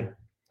hired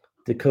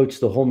to coach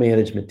the whole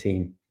management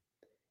team.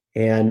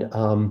 And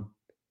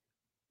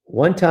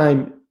one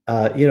time,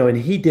 and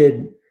he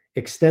did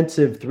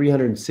extensive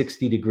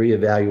 360-degree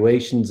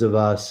evaluations of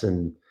us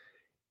and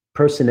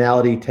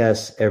personality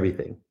tests,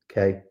 everything.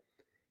 Okay.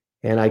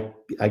 And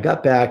I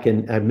got back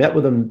and I met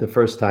with him the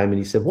first time, and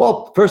he said,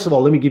 well, first of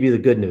all, let me give you the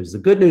good news. The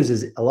good news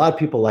is a lot of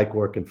people like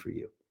working for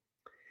you.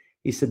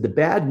 He said, the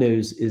bad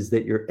news is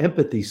that your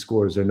empathy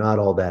scores are not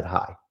all that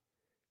high.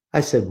 I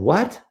said,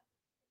 what?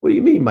 What do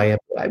you mean my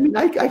empathy? I mean,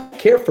 I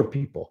care for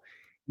people.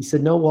 He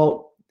said, no,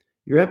 well,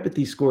 your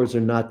empathy scores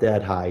are not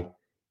that high.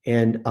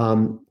 And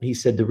he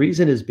said, the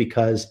reason is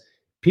because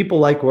people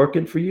like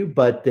working for you,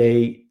 but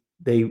they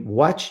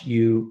watch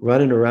you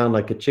running around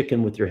like a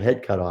chicken with your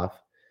head cut off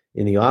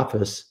in the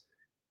office.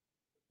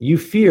 You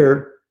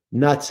fear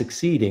not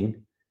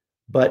succeeding,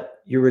 but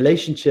your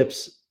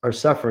relationships are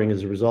suffering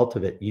as a result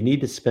of it. You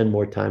need to spend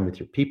more time with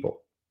your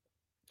people.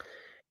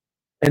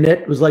 And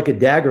that was like a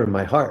dagger in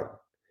my heart.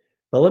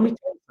 But let me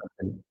tell you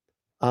something.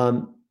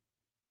 Um,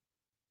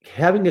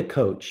 Having a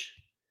coach,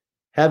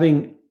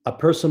 having a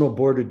personal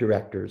board of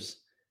directors,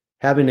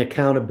 having an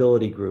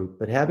accountability group,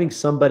 but having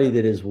somebody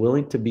that is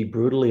willing to be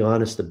brutally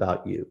honest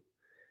about you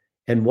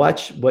and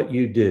watch what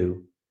you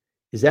do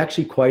is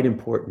actually quite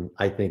important,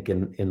 I think,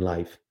 in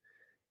life.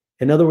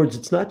 In other words,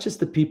 it's not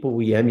just the people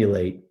we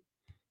emulate,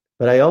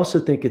 but I also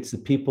think it's the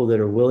people that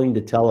are willing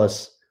to tell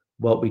us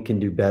what we can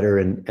do better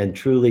and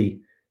truly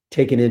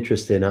take an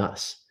interest in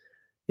us.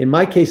 In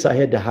my case, I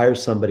had to hire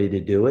somebody to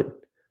do it,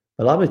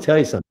 but I'm going to tell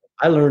you something.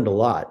 I learned a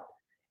lot,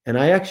 and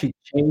I actually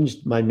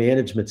changed my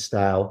management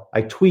style.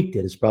 I tweaked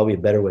it, is probably a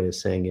better way of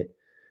saying it,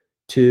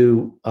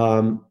 to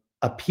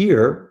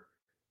appear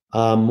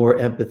more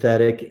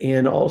empathetic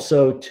and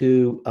also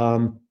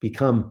to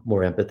become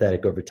more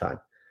empathetic over time.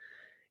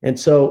 And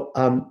so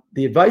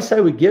the advice I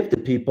would give to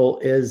people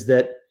is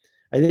that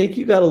I think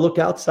you got to look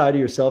outside of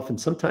yourself, and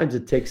sometimes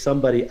it takes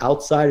somebody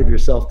outside of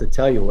yourself to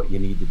tell you what you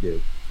need to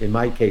do. In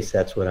my case,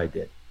 that's what I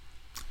did.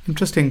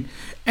 Interesting.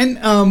 And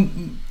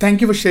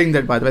thank you for sharing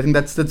that, by the way. I think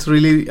that's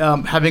really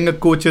having a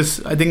coach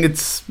is,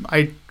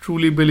 I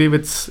truly believe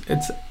it's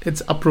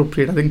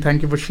appropriate. I think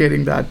thank you for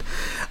sharing that.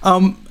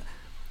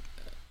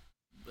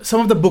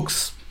 Some of the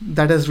books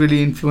that has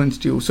really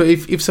influenced you. So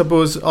if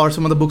suppose, or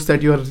some of the books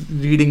that you are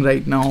reading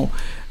right now,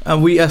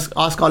 we ask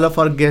all of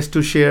our guests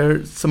to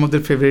share some of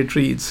their favorite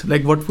reads.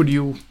 Like, what would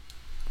you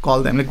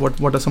call them? Like,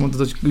 what are some of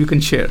those you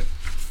can share?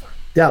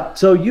 Yeah.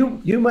 So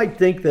you might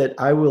think that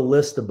I will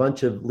list a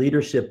bunch of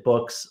leadership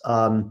books,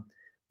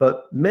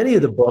 but many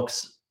of the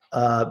books,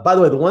 by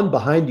the way, the one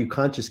behind you,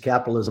 Conscious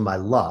Capitalism, I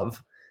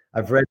love.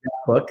 I've read that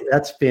book.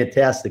 That's a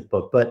fantastic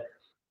book. But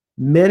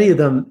many of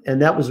them,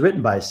 and that was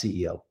written by a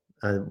CEO,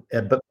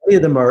 but many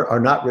of them are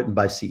not written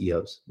by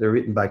CEOs. They're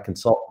written by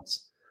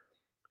consultants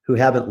who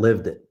haven't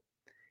lived it.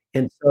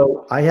 And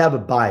so I have a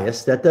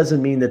bias. That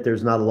doesn't mean that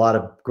there's not a lot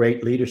of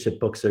great leadership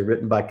books that are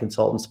written by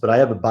consultants, but I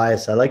have a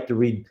bias. I like to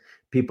read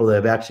people that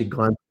have actually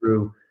gone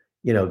through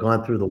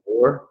the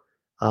war.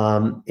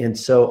 And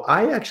so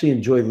I actually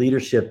enjoy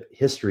leadership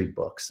history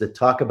books that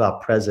talk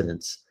about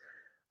presidents.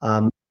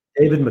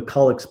 David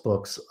McCulloch's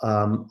books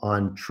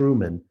on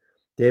Truman,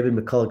 David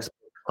McCulloch's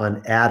book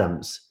on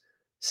Adams,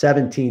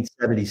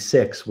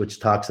 1776, which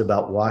talks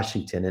about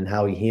Washington and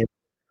how he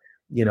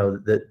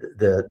handled,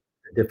 the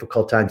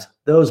difficult times.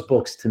 Those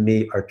books to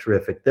me are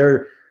terrific.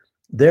 They're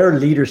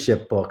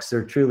leadership books.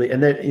 They're truly,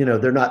 and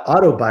they're not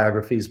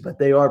autobiographies, but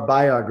they are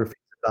biographies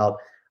about,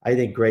 I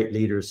think, great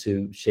leaders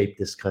who shaped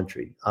this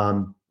country.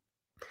 And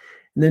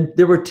then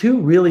there were two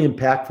really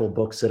impactful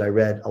books that I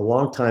read a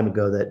long time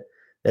ago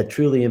that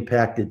truly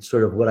impacted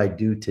sort of what I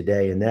do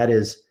today. And that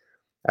is,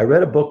 I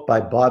read a book by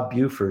Bob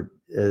Buford,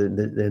 and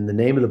the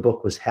name of the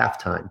book was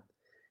Halftime.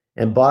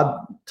 And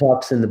Bob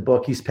talks in the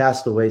book, he's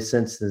passed away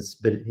since this,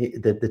 but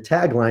the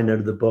tagline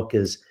of the book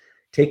is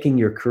taking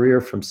your career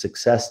from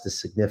success to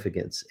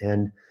significance.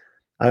 And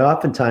I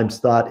oftentimes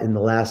thought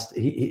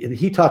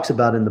he talks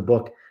about in the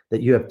book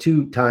that you have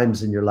two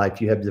times in your life.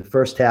 You have the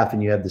first half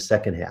and you have the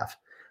second half.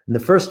 And the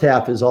first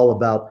half is all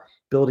about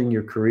building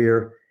your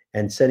career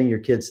and sending your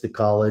kids to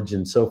college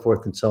and so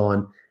forth and so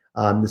on.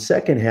 The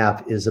second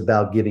half is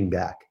about giving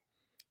back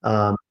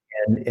and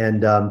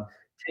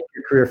take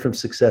your career from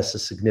success to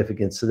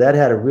significance. So that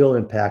had a real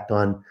impact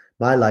on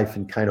my life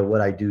and kind of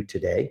what I do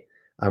today.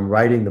 I'm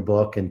writing the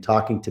book and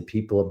talking to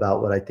people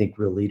about what I think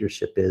real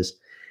leadership is.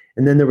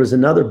 And then there was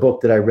another book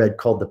that I read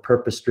called The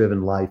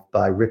Purpose-Driven Life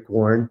by Rick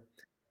Warren,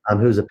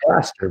 who's a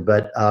pastor.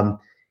 But,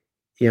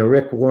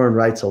 Rick Warren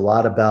writes a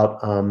lot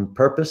about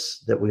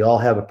purpose, that we all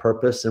have a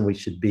purpose and we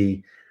should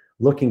be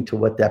looking to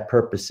what that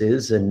purpose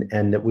is,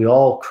 and that we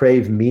all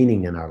crave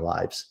meaning in our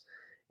lives.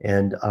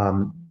 And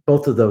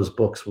both of those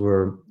books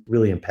were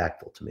really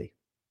impactful to me.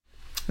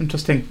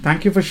 Interesting.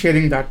 Thank you for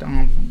sharing that.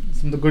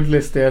 Some good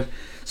list there.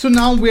 So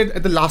now we're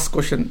at the last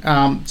question.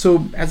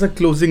 So as a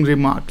closing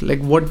remark,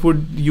 like what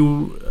would be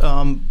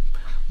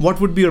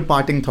your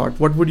parting thought?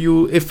 What would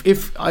you,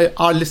 if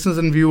our listeners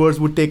and viewers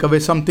would take away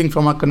something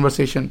from our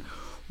conversation,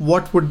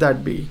 what would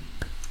that be?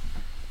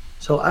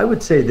 So I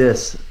would say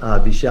this,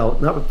 Vishal.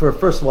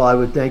 First of all, I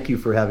would thank you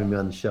for having me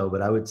on the show.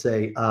 But I would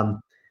say,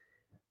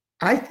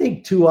 I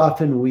think too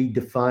often we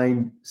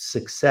define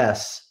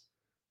success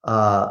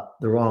the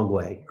wrong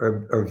way,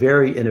 or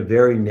in a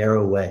very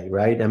narrow way,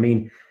 right? I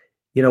mean,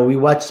 we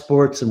watch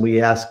sports and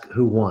we ask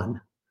who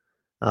won.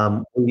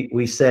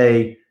 We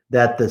say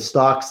that the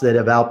stocks that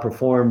have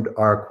outperformed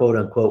are quote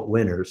unquote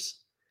winners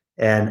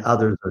and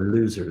others are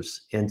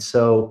losers. And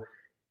so,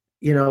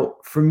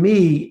 for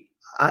me,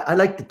 I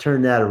like to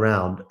turn that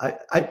around.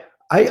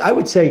 I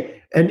would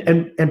say,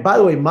 and by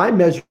the way, my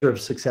measure of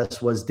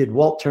success was, did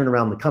Walt turn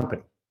around the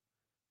company?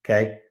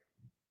 Okay.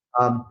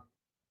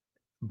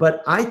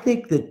 But I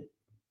think that,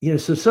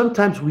 so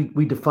sometimes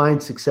we define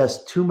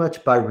success too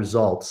much by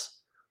results,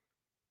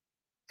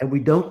 and we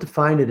don't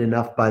define it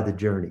enough by the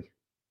journey.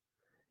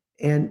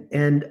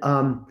 And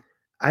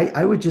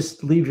I would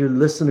just leave your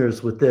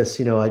listeners with this.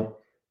 I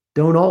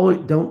don't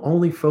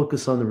only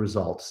focus on the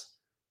results.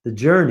 The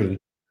journey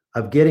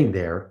of getting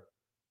there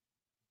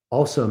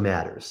also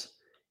matters.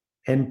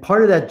 And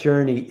part of that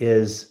journey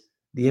is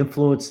the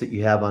influence that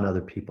you have on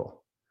other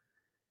people.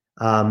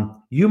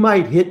 You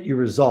might hit your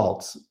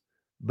results,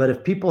 but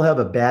if people have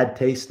a bad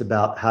taste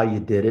about how you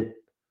did it,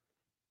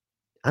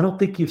 I don't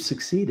think you've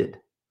succeeded.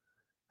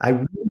 I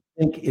really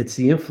think it's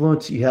the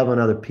influence you have on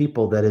other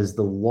people that is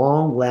the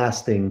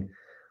long-lasting,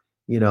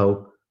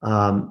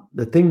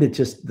 the thing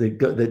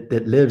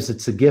that lives.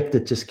 It's a gift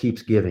that just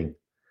keeps giving.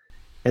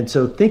 And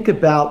so think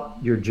about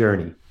your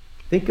journey.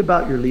 Think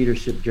about your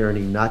leadership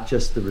journey, not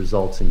just the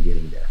results in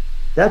getting there.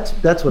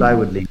 That's what I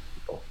would leave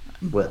people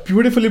with.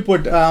 Beautifully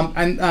put.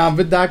 And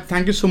with that,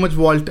 thank you so much,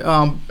 Walt.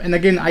 And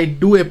again, I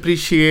do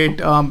appreciate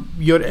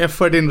your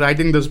effort in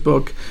writing this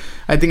book.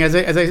 I think, as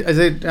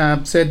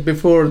I said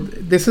before,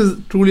 this is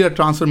truly a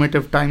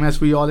transformative time,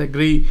 as we all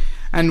agree.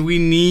 And we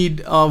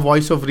need a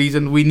voice of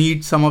reason. We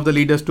need some of the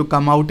leaders to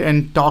come out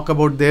and talk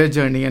about their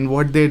journey and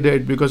what they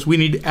did, because we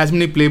need as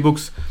many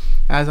playbooks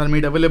as are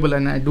made available.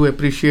 And I do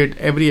appreciate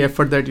every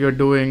effort that you're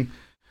doing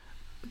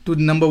to,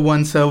 number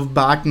one, serve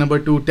back. Number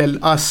two,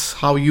 tell us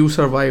how you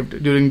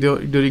survived during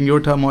your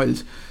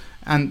turmoils.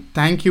 And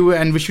thank you,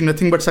 and wish you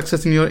nothing but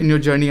success in your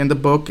journey and the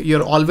book.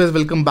 You're always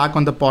welcome back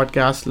on the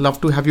podcast. Love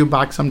to have you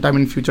back sometime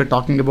in future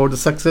talking about the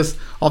success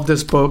of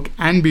this book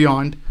and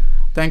beyond.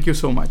 Thank you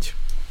so much.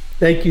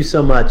 Thank you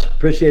so much.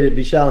 Appreciate it,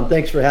 Vishal, and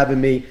thanks for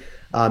having me.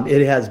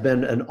 It has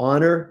been an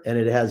honor, and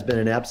it has been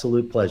an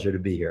absolute pleasure to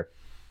be here.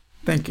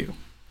 Thank you.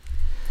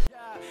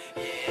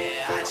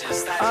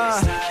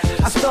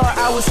 I thought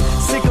I was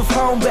sick of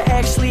home, but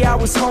actually I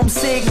was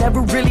homesick.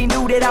 Never really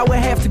knew that I would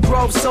have to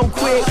grow up so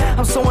quick.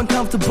 I'm so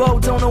uncomfortable,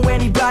 don't know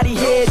anybody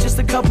here. Just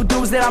a couple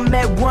dudes that I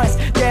met once,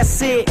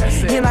 that's it.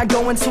 And I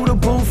go into the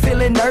booth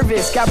feeling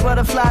nervous. Got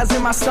butterflies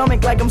in my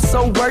stomach like I'm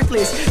so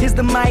worthless. Is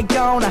the mic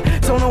on? I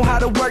don't know how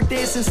to work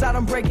this. Inside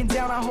I'm breaking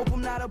down, I hope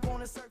I'm not up on the surface.